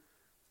Trinity,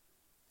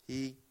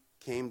 he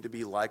came to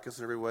be like us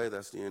in every way.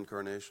 That's the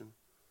incarnation.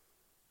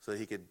 So that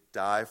he could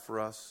die for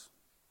us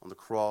on the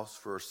cross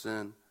for our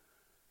sin.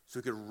 So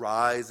he could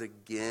rise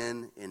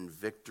again in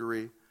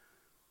victory.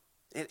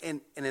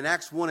 And in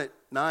Acts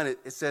 1:9,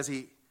 it says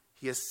he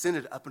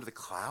ascended up into the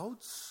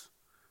clouds.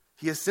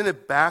 He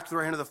ascended back to the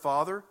right hand of the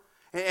Father.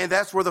 And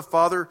that's where the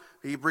Father,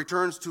 he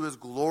returns to his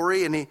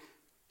glory, and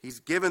he's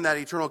given that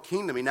eternal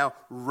kingdom. He now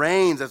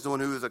reigns as the one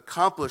who has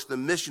accomplished the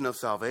mission of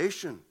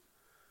salvation.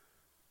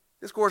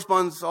 This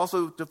corresponds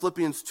also to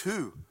Philippians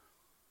 2,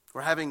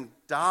 where having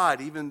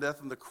died, even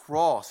death on the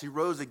cross, he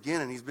rose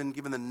again, and he's been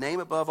given the name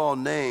above all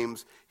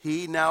names.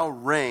 He now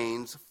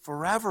reigns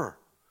forever.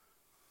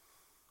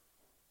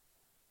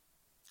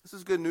 This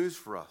is good news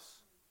for us.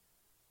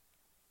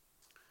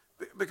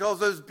 Because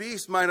those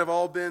beasts might have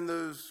all been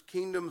those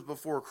kingdoms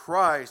before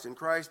Christ, and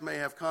Christ may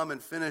have come and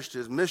finished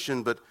his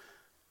mission, but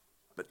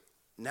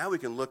now we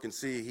can look and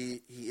see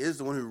he is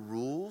the one who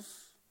rules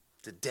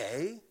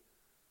today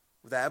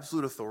with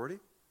absolute authority.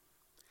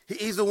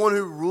 He's the one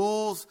who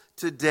rules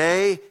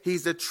today.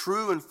 He's the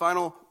true and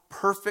final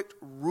perfect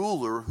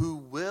ruler who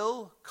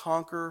will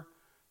conquer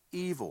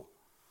evil.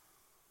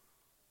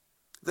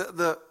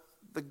 The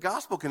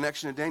gospel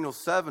connection in Daniel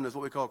 7 is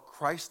what we call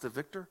Christ the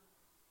victor.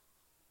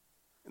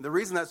 And the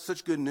reason that's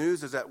such good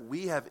news is that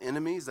we have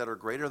enemies that are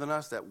greater than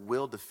us that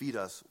will defeat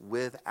us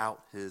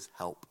without his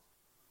help.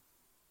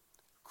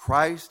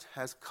 Christ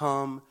has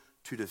come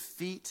to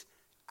defeat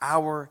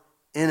our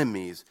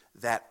enemies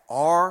that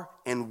are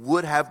and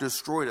would have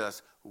destroyed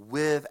us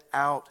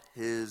without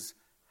his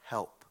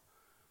help.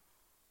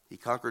 He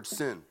conquered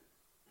sin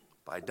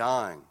by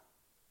dying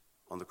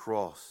on the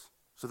cross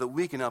so that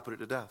we can now put it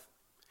to death.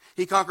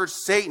 He conquered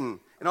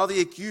Satan and all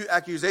the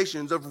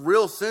accusations of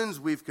real sins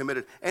we've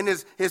committed and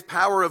his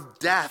power of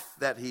death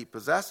that he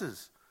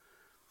possesses.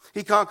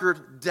 He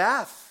conquered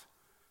death.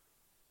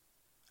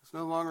 It's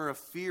no longer a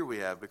fear we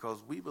have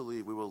because we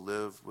believe we will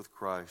live with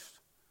Christ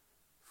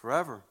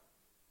forever.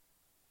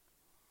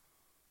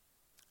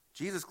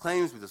 Jesus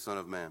claims to be the Son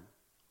of Man.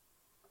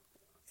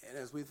 And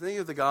as we think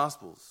of the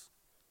Gospels,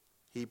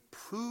 he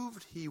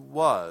proved he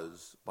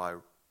was by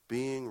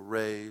being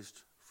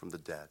raised from the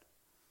dead.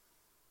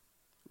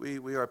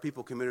 We are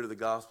people committed to the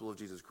gospel of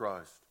Jesus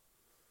Christ.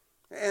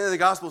 And the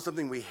gospel is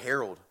something we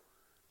herald.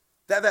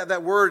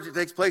 That word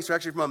takes place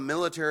actually from a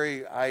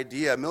military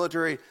idea, a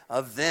military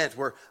event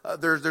where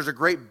there's a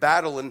great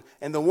battle,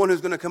 and the one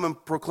who's going to come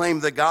and proclaim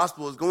the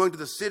gospel is going to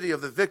the city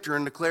of the victor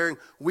and declaring,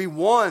 we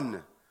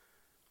won.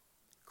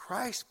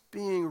 Christ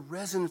being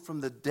risen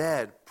from the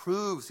dead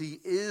proves he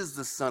is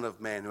the Son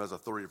of Man who has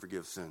authority to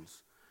forgive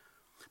sins.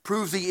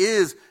 Proves he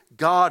is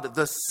God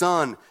the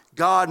Son,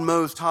 God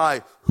Most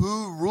High,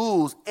 who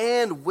rules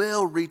and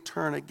will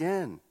return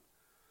again.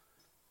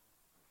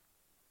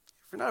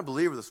 If you're not a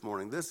believer this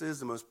morning, this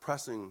is the most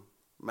pressing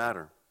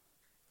matter.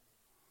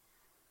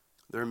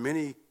 There are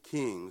many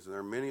kings, and there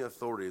are many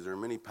authorities, there are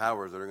many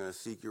powers that are going to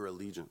seek your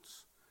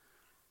allegiance.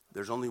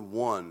 There's only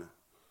one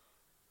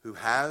who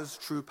has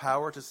true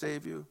power to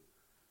save you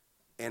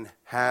and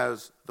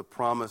has the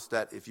promise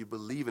that if you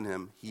believe in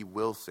him, he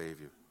will save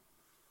you.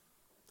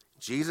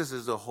 Jesus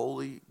is the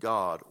holy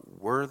God,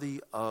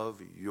 worthy of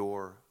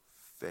your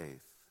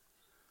faith.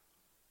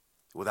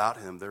 Without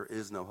him, there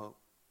is no hope.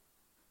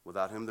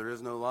 Without him, there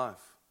is no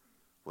life.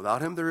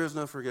 Without him, there is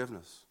no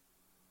forgiveness.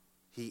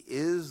 He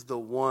is the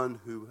one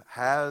who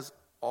has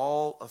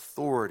all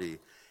authority,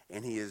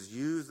 and he has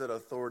used that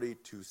authority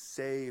to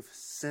save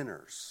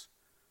sinners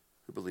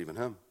who believe in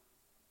him.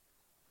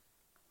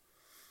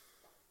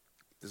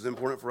 This is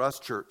important for us,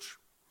 church.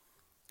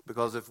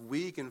 Because if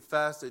we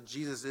confess that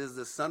Jesus is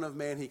the Son of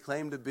Man he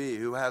claimed to be,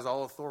 who has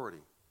all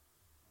authority,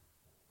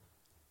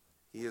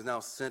 he has now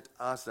sent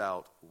us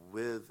out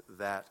with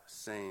that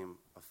same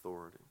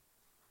authority.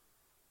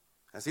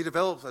 As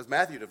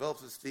Matthew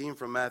develops his theme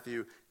from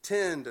Matthew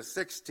 10 to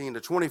 16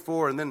 to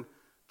 24 and then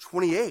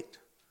 28.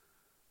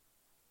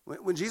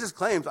 When Jesus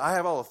claims, I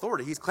have all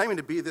authority, he's claiming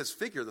to be this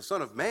figure, the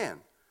Son of Man.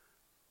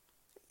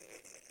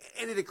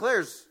 And he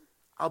declares,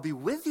 I'll be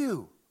with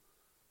you.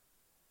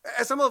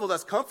 At some level,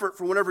 that's comfort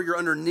for whenever you're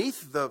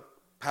underneath the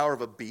power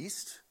of a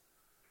beast,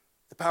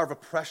 the power of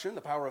oppression, the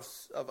power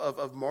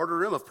of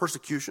martyrdom, of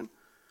persecution.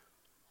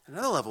 At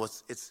another level,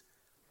 it's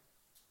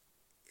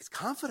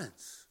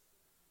confidence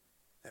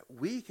that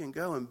we can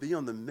go and be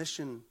on the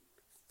mission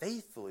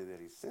faithfully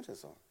that he sent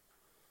us on.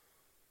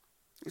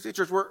 You see,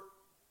 church, we're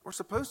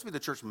supposed to be the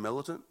church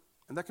militant,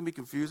 and that can be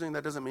confusing.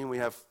 That doesn't mean we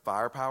have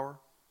firepower.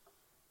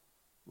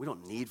 We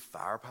don't need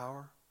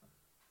firepower.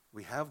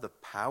 We have the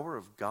power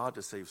of God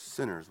to save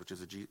sinners, which is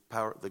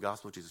the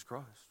gospel of Jesus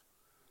Christ.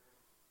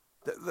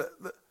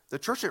 The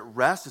church at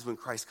rest is when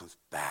Christ comes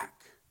back.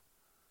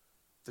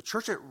 The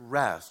church at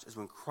rest is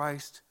when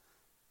Christ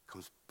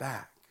comes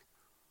back.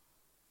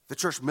 The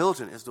church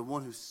militant is the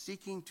one who's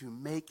seeking to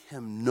make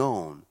him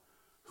known,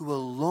 who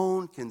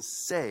alone can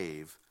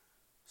save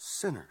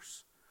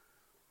sinners.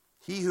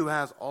 He who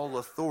has all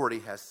authority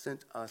has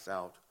sent us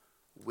out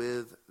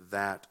with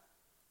that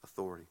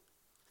authority.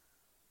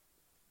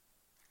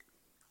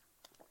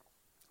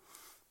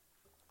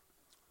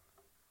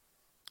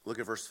 Look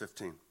at verse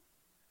 15.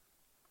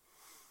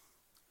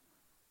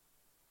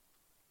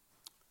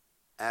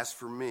 As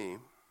for me,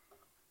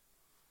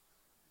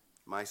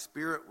 my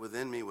spirit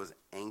within me was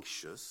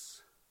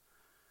anxious,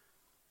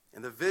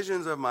 and the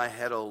visions of my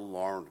head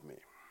alarmed me.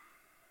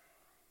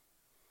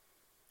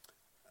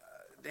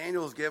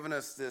 Daniel has given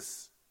us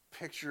this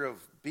picture of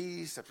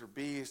beast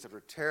after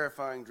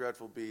terrifying,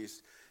 dreadful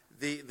beast.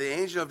 The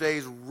Ancient of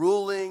Days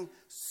ruling,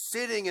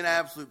 sitting in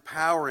absolute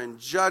power and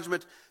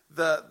judgment.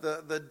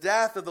 The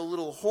death of the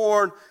little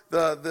horn,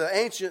 the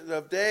Ancient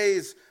of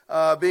Days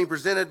being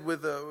presented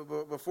with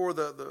before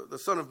the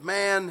Son of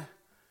Man.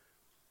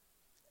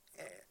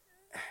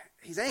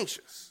 He's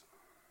anxious.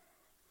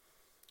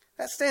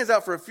 That stands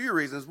out for a few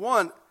reasons.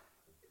 One,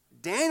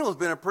 Daniel's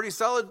been a pretty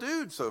solid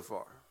dude so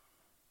far.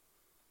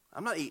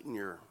 I'm not eating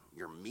your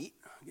meat.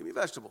 Give me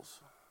vegetables.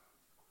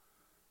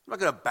 I'm not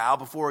going to bow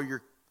before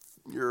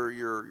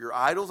your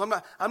idols. I'm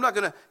not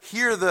going to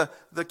hear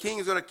the king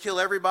is going to kill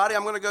everybody.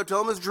 I'm going to go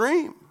tell him his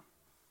dream.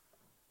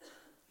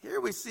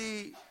 Here we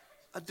see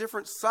a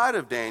different side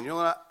of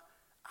Daniel. And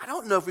I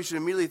don't know if we should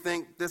immediately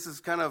think this is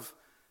kind of,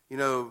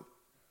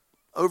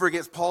 over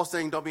against Paul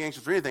saying don't be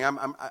anxious for anything.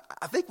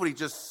 I think what he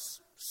just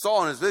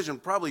saw in his vision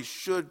probably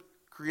should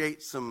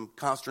create some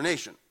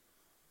consternation.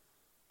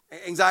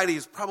 Anxiety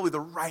is probably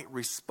the right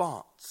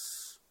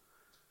response.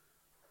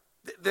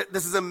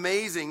 This is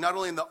amazing, not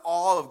only in the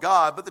awe of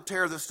God, but the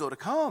terror that's still to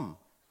come.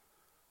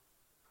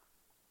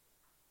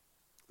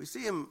 We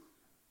see him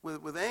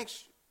with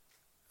anxiety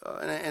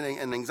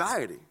and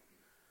anxiety.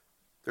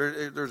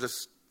 There's a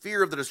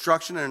fear of the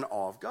destruction and an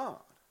awe of God.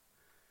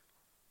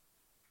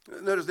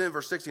 Notice then in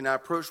verse 16, I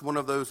approached one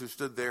of those who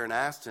stood there and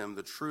asked him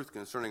the truth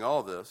concerning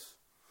all this.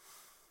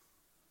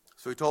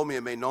 So he told me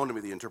and made known to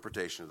me the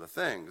interpretation of the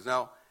things.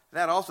 Now,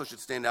 that also should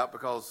stand out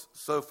because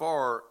so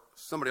far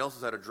somebody else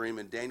has had a dream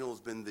and Daniel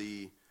has been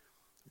the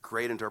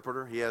great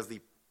interpreter. He has the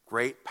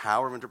great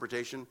power of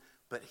interpretation.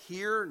 But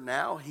here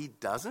now he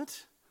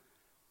doesn't.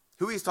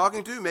 Who he's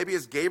talking to, maybe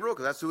it's Gabriel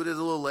because that's who it is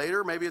a little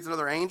later. Maybe it's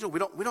another angel. We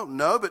don't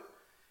know, but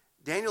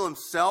Daniel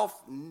himself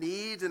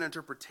needs an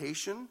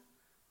interpretation.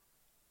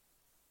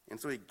 And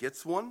so he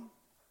gets one.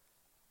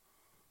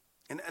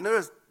 And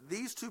notice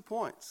these 2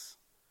 points.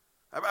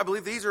 I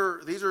believe these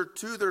are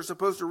two that are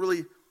supposed to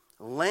really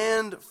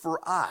land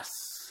for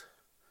us.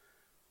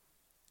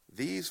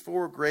 These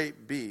 4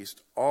 great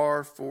beasts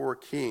are 4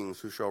 kings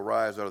who shall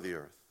rise out of the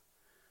earth.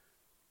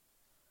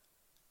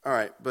 All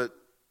right, but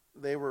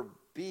they were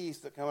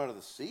beasts that come out of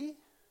the sea?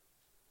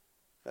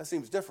 That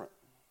seems different.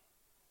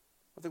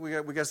 I think we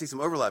got to see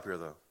some overlap here,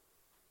 though.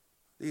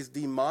 These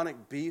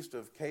demonic beasts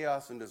of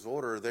chaos and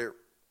disorder,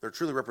 they're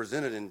truly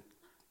represented in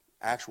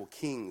actual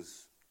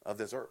kings of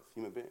this earth,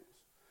 human beings.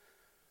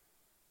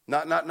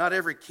 Not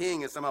every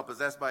king is somehow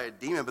possessed by a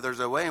demon, but there's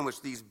a way in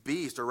which these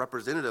beasts are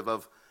representative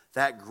of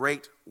that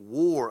great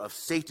war of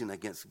Satan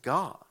against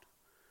God.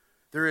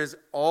 There is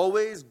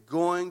always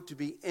going to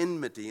be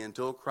enmity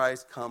until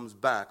Christ comes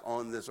back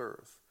on this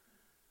earth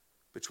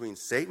between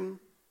Satan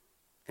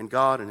and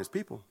God and his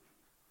people.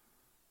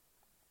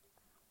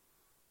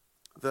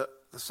 The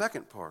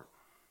second part,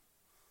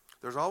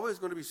 there's always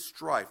going to be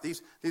strife.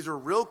 These are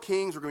real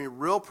kings, there are going to be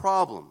real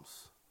problems.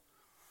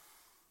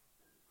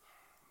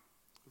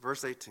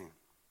 Verse 18.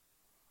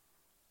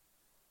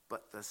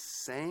 But the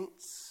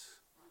saints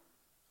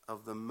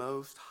of the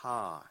Most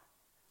High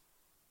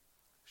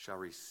shall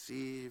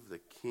receive the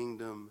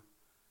kingdom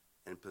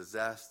and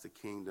possess the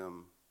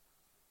kingdom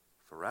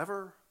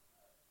forever,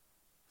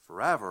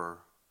 forever,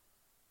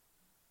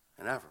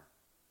 and ever.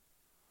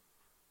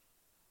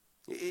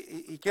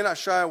 He cannot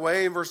shy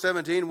away in verse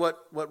 17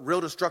 what real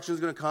destruction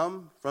is going to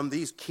come from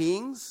these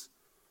kings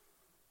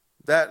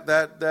that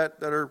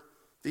are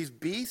these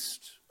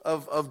beasts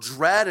of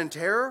dread and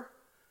terror.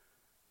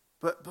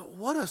 But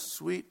what a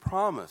sweet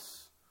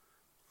promise.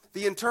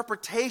 The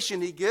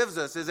interpretation he gives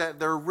us is that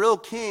they're real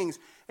kings,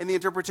 and the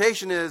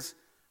interpretation is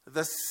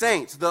the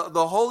saints,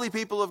 the holy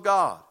people of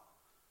God.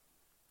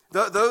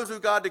 Those who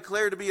God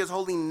declared to be his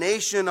holy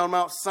nation on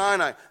Mount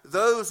Sinai.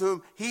 Those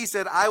whom he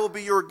said, I will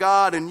be your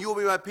God and you will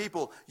be my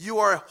people. You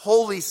are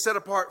holy, set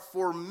apart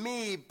for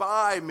me,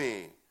 by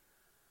me.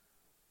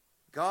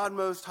 God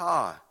Most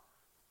High.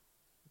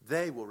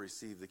 They will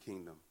receive the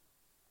kingdom.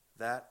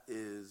 That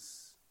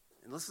is,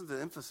 and listen to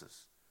the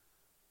emphasis,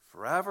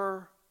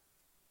 forever,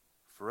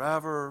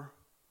 forever,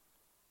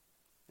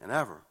 and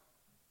ever.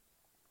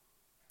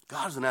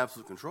 God is in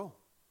absolute control.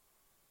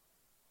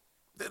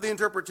 The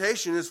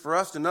interpretation is for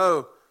us to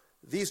know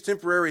these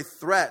temporary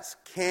threats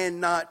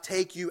cannot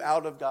take you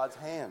out of God's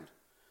hand.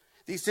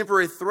 These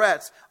temporary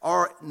threats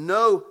are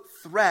no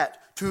threat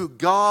to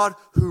God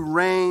who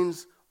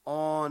reigns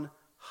on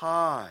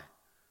high.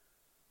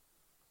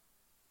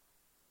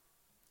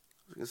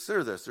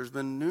 Consider this. There's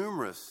been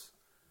numerous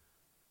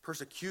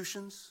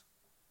persecutions.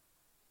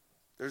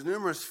 There's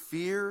numerous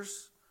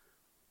fears.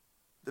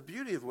 The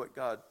beauty of what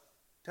God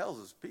tells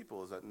his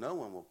people is that no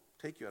one will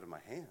take you out of my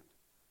hand.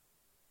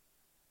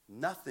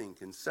 Nothing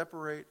can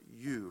separate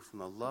you from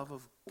the love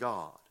of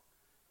God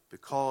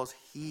because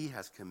he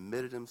has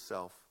committed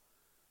himself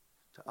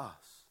to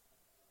us.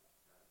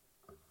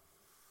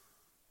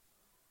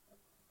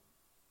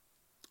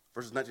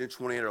 Verses 19 to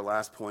 28, our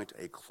last point,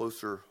 a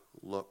closer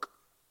look.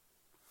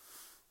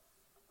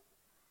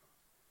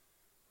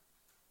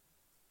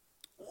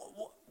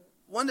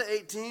 1 to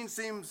 18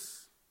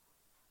 seems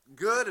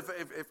good.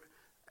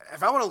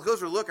 If I want a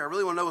closer look, I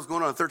really want to know what's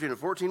going on in 13 and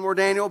 14 more,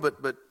 Daniel.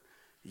 But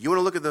you want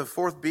to look at the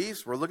fourth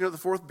beast? We're looking at the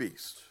fourth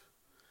beast.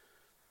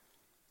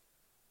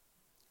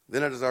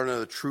 Then I desire to know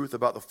the truth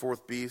about the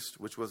fourth beast,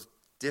 which was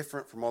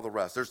different from all the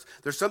rest.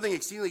 There's something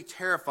exceedingly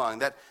terrifying.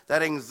 That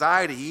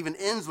anxiety, he even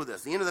ends with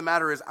this. The end of the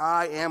matter is,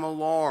 I am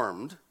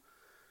alarmed.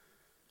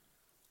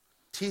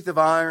 Teeth of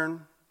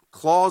iron,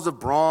 claws of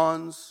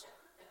bronze,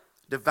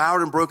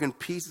 devoured and broken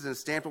pieces, and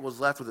stamped what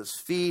was left with his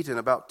feet, and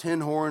about 10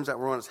 horns that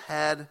were on his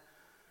head.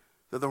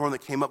 The other horn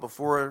that came up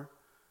before her,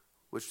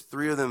 which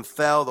 3 of them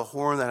fell, the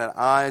horn that had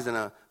eyes and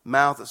a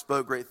mouth that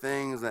spoke great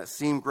things, and that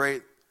seemed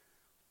greater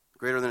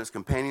than its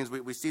companions.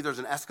 We see there's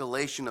an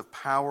escalation of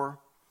power.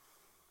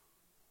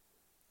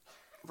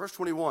 Verse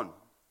 21.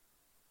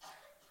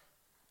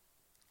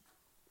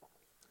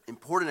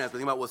 Important as we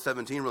think about what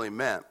 17 really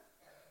meant.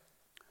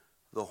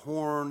 The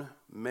horn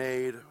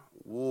made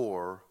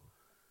war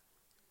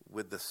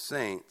with the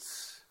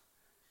saints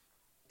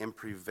and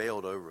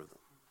prevailed over them.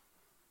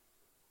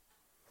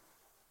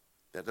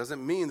 That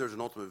doesn't mean there's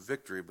an ultimate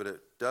victory, but it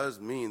does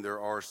mean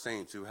there are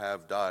saints who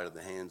have died at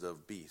the hands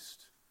of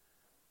beast.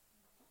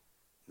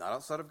 Not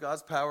outside of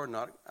God's power,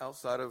 not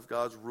outside of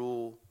God's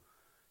rule.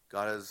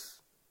 God has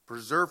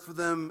preserved for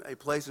them a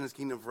place in his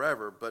kingdom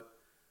forever, but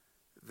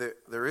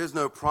there is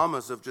no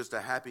promise of just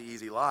a happy,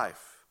 easy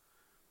life.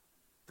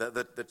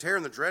 The terror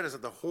and the dread is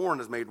that the horn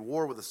has made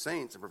war with the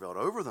saints and prevailed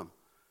over them.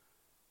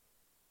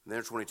 And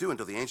then 22,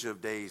 until the Ancient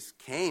of Days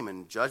came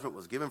and judgment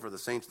was given for the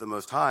saints of the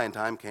Most High, and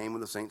time came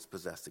when the saints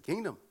possessed the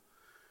kingdom.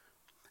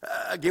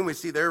 Again, we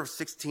see there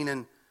 17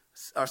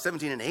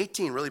 and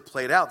 18 really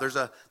played out. There's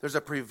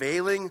a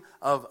prevailing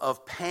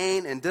of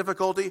pain and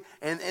difficulty,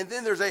 and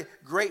then there's a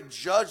great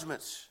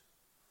judgment.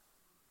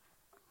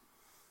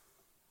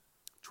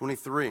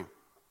 23 and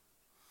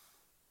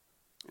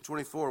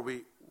 24,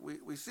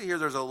 we see here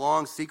there's a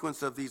long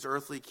sequence of these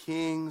earthly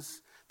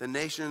kings. The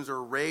nations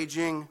are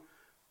raging.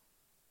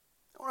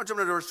 I want to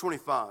jump into verse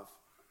 25.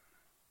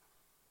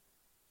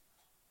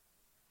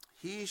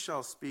 He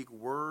shall speak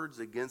words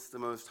against the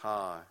Most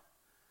High,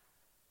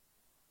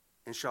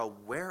 and shall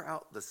wear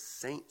out the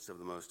saints of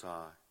the Most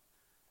High,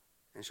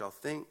 and shall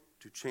think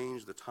to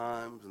change the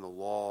times and the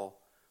law,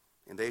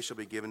 and they shall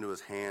be given to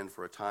his hand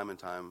for a time and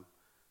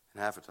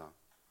half a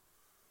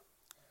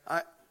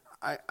time.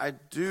 I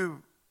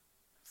do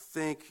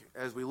think,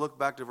 as we look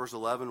back to verse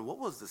 11, what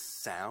was the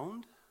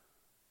sound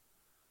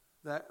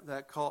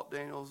that caught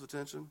Daniel's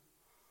attention?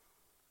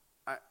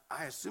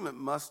 I assume it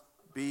must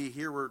be,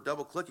 here we're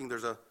double clicking,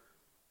 there's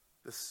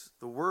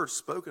the word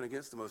spoken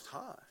against the Most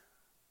High.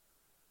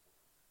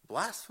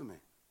 Blasphemy.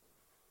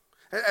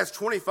 As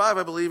 25,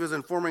 I believe, is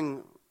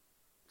informing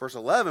verse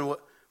 11,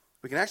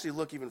 we can actually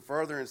look even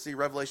further and see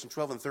Revelation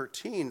 12 and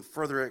 13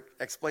 further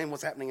explain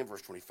what's happening in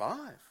verse 25.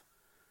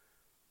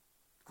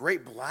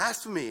 Great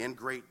blasphemy and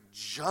great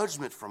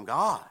judgment from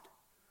God.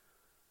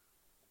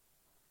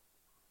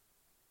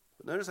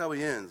 But notice how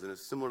he ends, and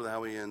it's similar to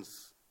how he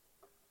ends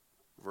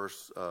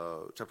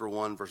chapter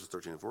 1, verses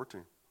 13 and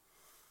 14.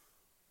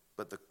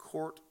 But the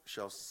court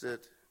shall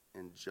sit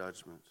in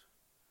judgment,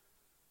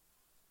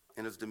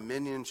 and his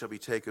dominion shall be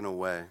taken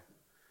away,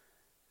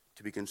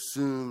 to be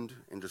consumed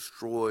and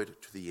destroyed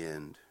to the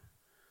end.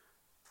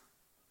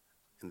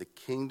 And the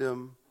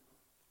kingdom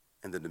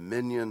and the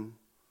dominion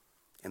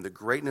and the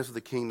greatness of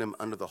the kingdom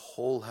under the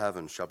whole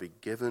heaven shall be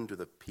given to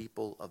the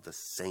people of the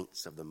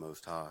saints of the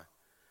Most High.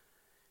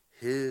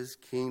 His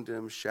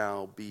kingdom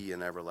shall be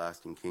an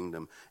everlasting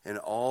kingdom, and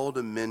all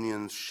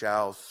dominions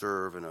shall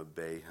serve and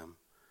obey him.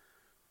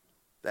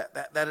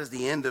 That is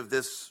the end of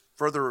this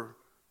further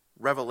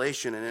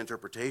revelation and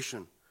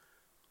interpretation.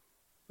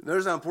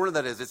 Notice how important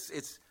that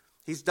is.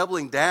 He's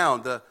doubling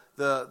down.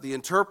 The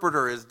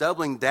interpreter is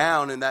doubling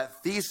down in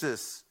that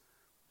thesis.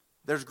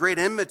 There's great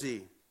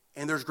enmity,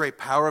 and there's great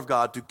power of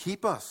God to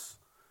keep us.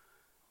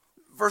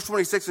 Verse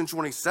 26 and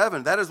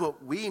 27, that is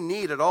what we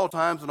need at all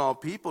times and all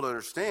people to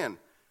understand.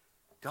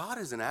 God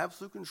is in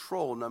absolute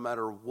control no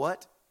matter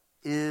what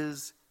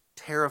is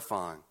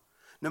terrifying.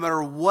 No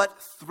matter what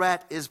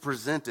threat is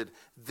presented,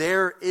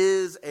 there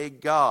is a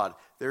God.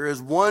 There is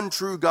one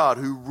true God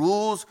who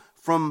rules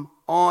from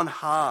on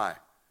high,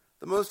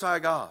 the Most High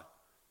God.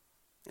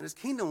 And his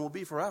kingdom will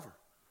be forever.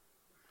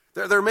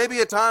 There may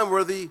be a time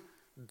where the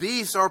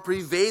beasts are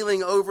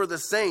prevailing over the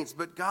saints,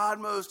 but God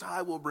Most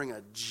High will bring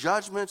a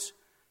judgment,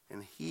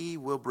 and he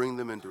will bring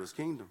them into his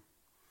kingdom.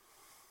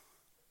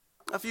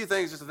 A few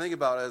things just to think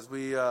about as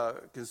we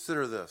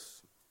consider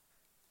this.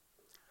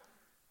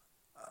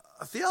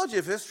 A theology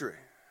of history.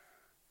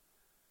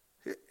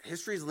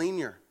 History is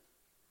linear.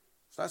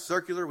 It's not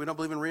circular. We don't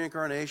believe in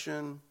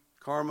reincarnation,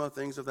 karma,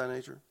 things of that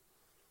nature.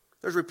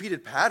 There's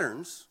repeated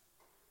patterns,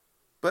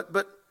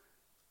 but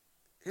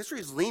history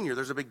is linear.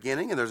 There's a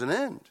beginning and there's an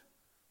end.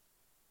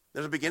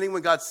 There's a beginning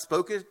when God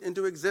spoke it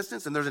into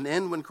existence, and there's an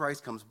end when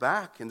Christ comes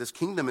back, and this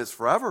kingdom is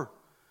forever.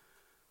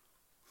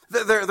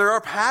 There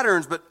are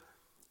patterns, but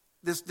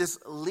this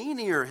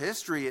linear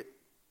history,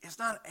 it's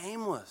not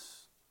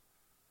aimless.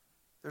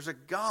 There's a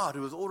God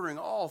who is ordering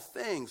all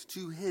things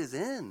to his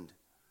end.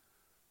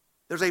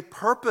 There's a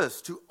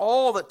purpose to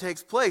all that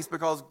takes place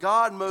because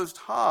God Most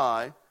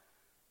High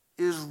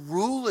is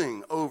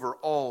ruling over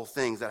all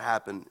things that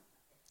happen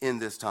in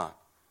this time.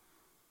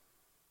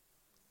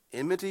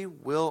 Enmity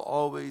will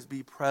always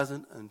be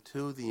present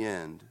until the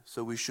end,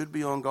 so we should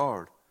be on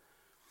guard.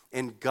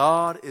 And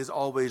God is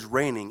always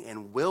reigning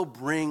and will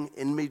bring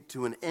enmity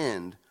to an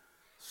end,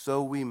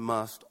 so we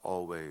must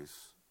always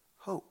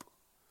hope.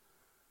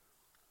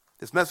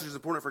 This message is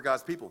important for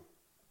God's people.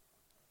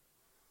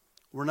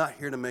 We're not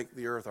here to make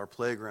the earth our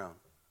playground.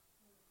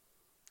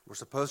 We're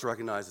supposed to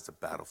recognize it's a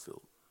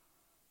battlefield.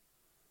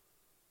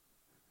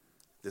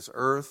 This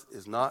earth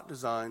is not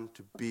designed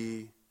to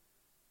be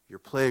your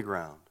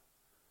playground.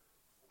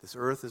 This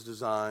earth is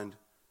designed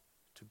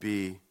to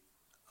be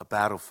a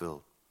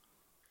battlefield.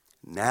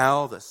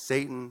 Now that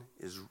Satan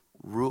is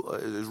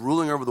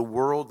ruling over the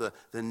world,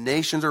 the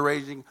nations are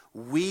raging,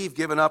 we've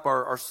given up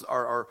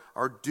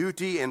our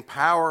duty and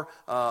power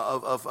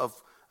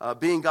of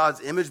being God's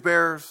image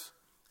bearers,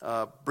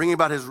 bringing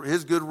about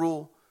his good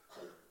rule.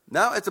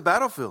 Now it's a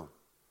battlefield.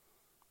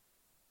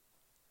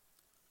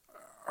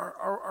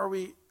 Are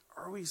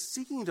we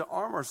seeking to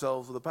arm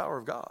ourselves with the power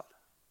of God?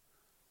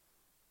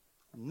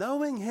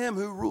 Knowing him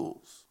who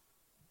rules.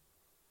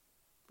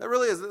 That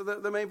really is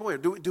the main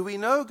point. Do we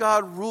know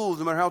God rules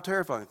no matter how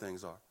terrifying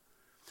things are?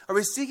 Are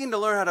we seeking to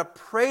learn how to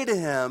pray to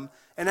him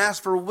and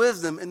ask for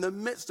wisdom in the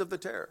midst of the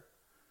terror?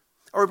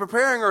 Are we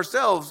preparing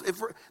ourselves?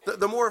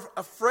 The more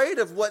afraid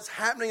of what's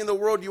happening in the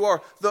world you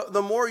are,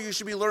 the more you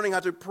should be learning how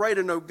to pray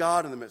to know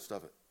God in the midst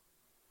of it.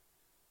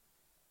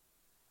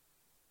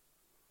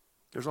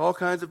 There's all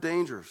kinds of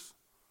dangers.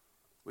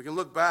 We can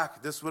look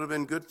back. This would have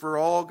been good for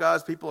all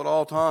God's people at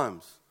all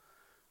times.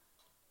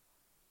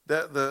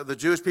 The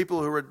Jewish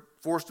people who were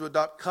forced to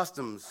adopt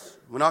customs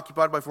when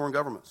occupied by foreign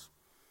governments.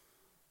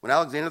 When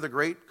Alexander the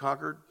Great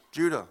conquered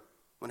Judah.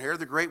 When Herod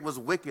the Great was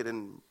wicked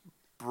and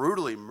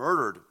brutally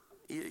murdered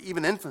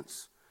even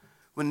infants.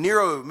 When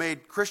Nero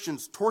made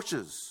Christians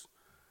torches.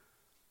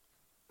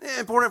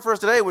 Important for us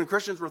today when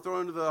Christians were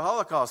thrown into the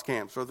Holocaust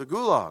camps or the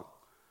Gulag.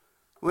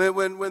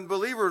 When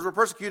believers were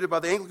persecuted by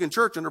the Anglican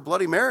Church under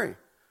Bloody Mary.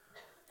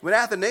 When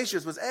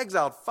Athanasius was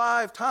exiled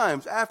 5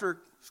 times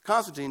after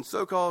Constantine's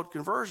so-called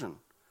conversion.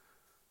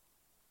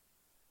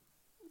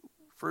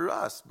 For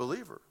us,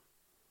 believer,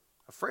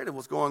 afraid of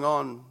what's going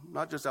on,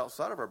 not just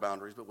outside of our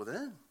boundaries, but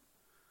within.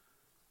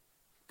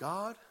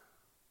 God,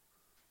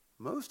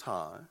 Most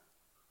High,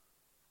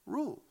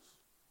 rules.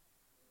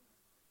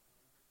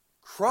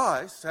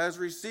 Christ has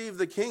received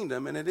the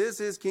kingdom, and it is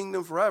his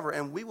kingdom forever,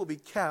 and we will be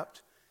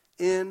kept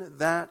in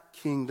that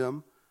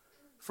kingdom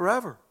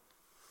forever.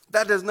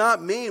 That does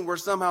not mean we're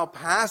somehow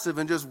passive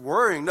and just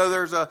worrying. No,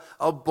 there's a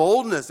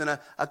boldness and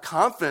a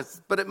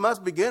confidence, but it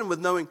must begin with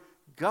knowing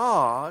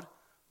God,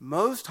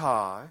 Most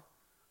High,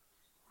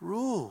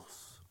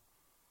 rules.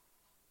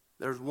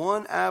 There's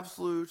one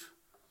absolute,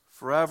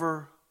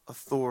 forever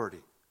authority.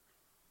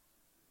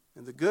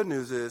 And the good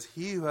news is,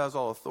 he who has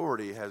all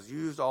authority has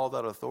used all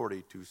that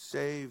authority to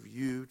save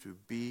you to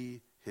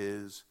be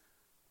his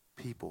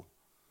people.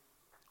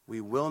 We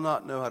will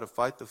not know how to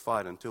fight the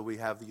fight until we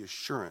have the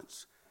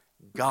assurance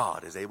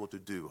God is able to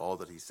do all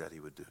that he said he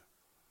would do.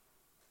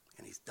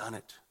 And he's done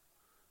it.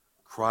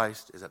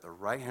 Christ is at the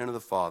right hand of the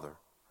Father.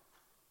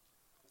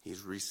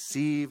 He's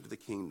received the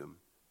kingdom.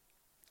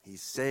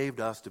 He's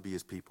saved us to be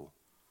his people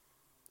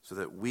so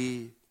that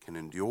we can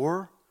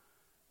endure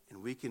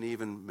and we can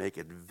even make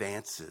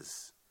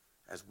advances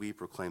as we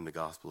proclaim the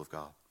gospel of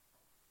God.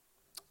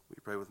 Will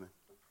you pray with me?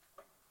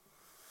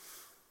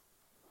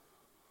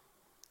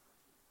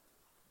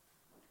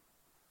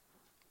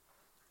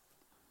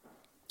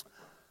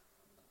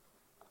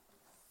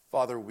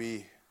 Father,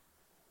 we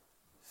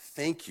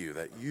thank you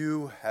that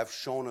you have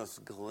shown us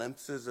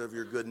glimpses of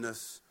your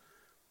goodness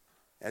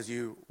as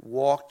you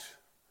walked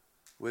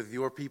with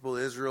your people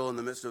Israel in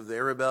the midst of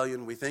their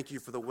rebellion. We thank you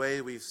for the way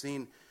we've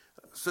seen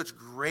such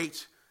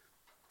great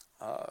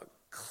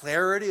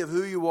clarity of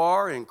who you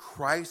are in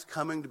Christ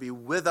coming to be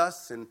with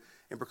us and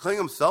proclaiming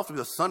himself to be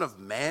the Son of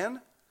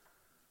Man.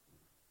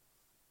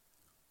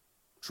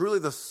 Truly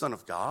the Son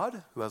of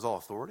God who has all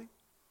authority.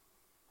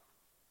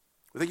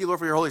 We thank you, Lord,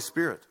 for your Holy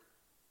Spirit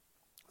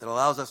that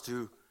allows us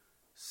to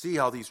see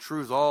how these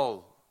truths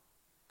all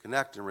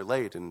connect and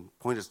relate and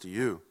point us to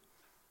you,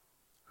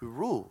 who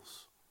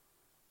rules,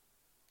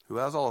 who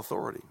has all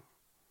authority,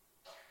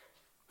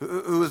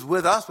 who is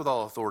with us with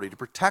all authority to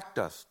protect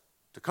us,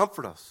 to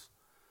comfort us,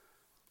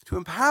 to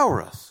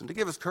empower us and to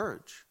give us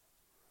courage.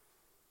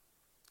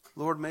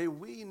 Lord, may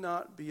we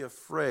not be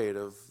afraid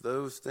of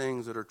those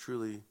things that are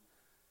truly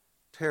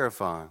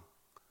terrifying.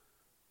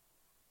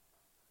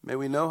 May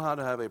we know how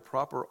to have a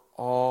proper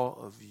awe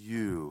of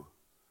you,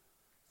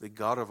 the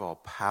God of all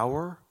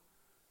power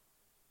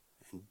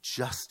and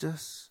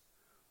justice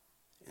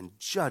and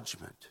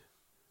judgment.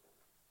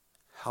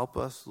 Help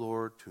us,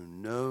 Lord, to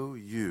know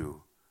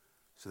you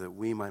so that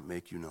we might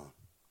make you known.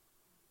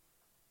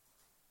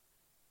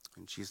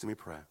 In Jesus' name we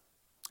pray.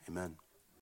 Amen.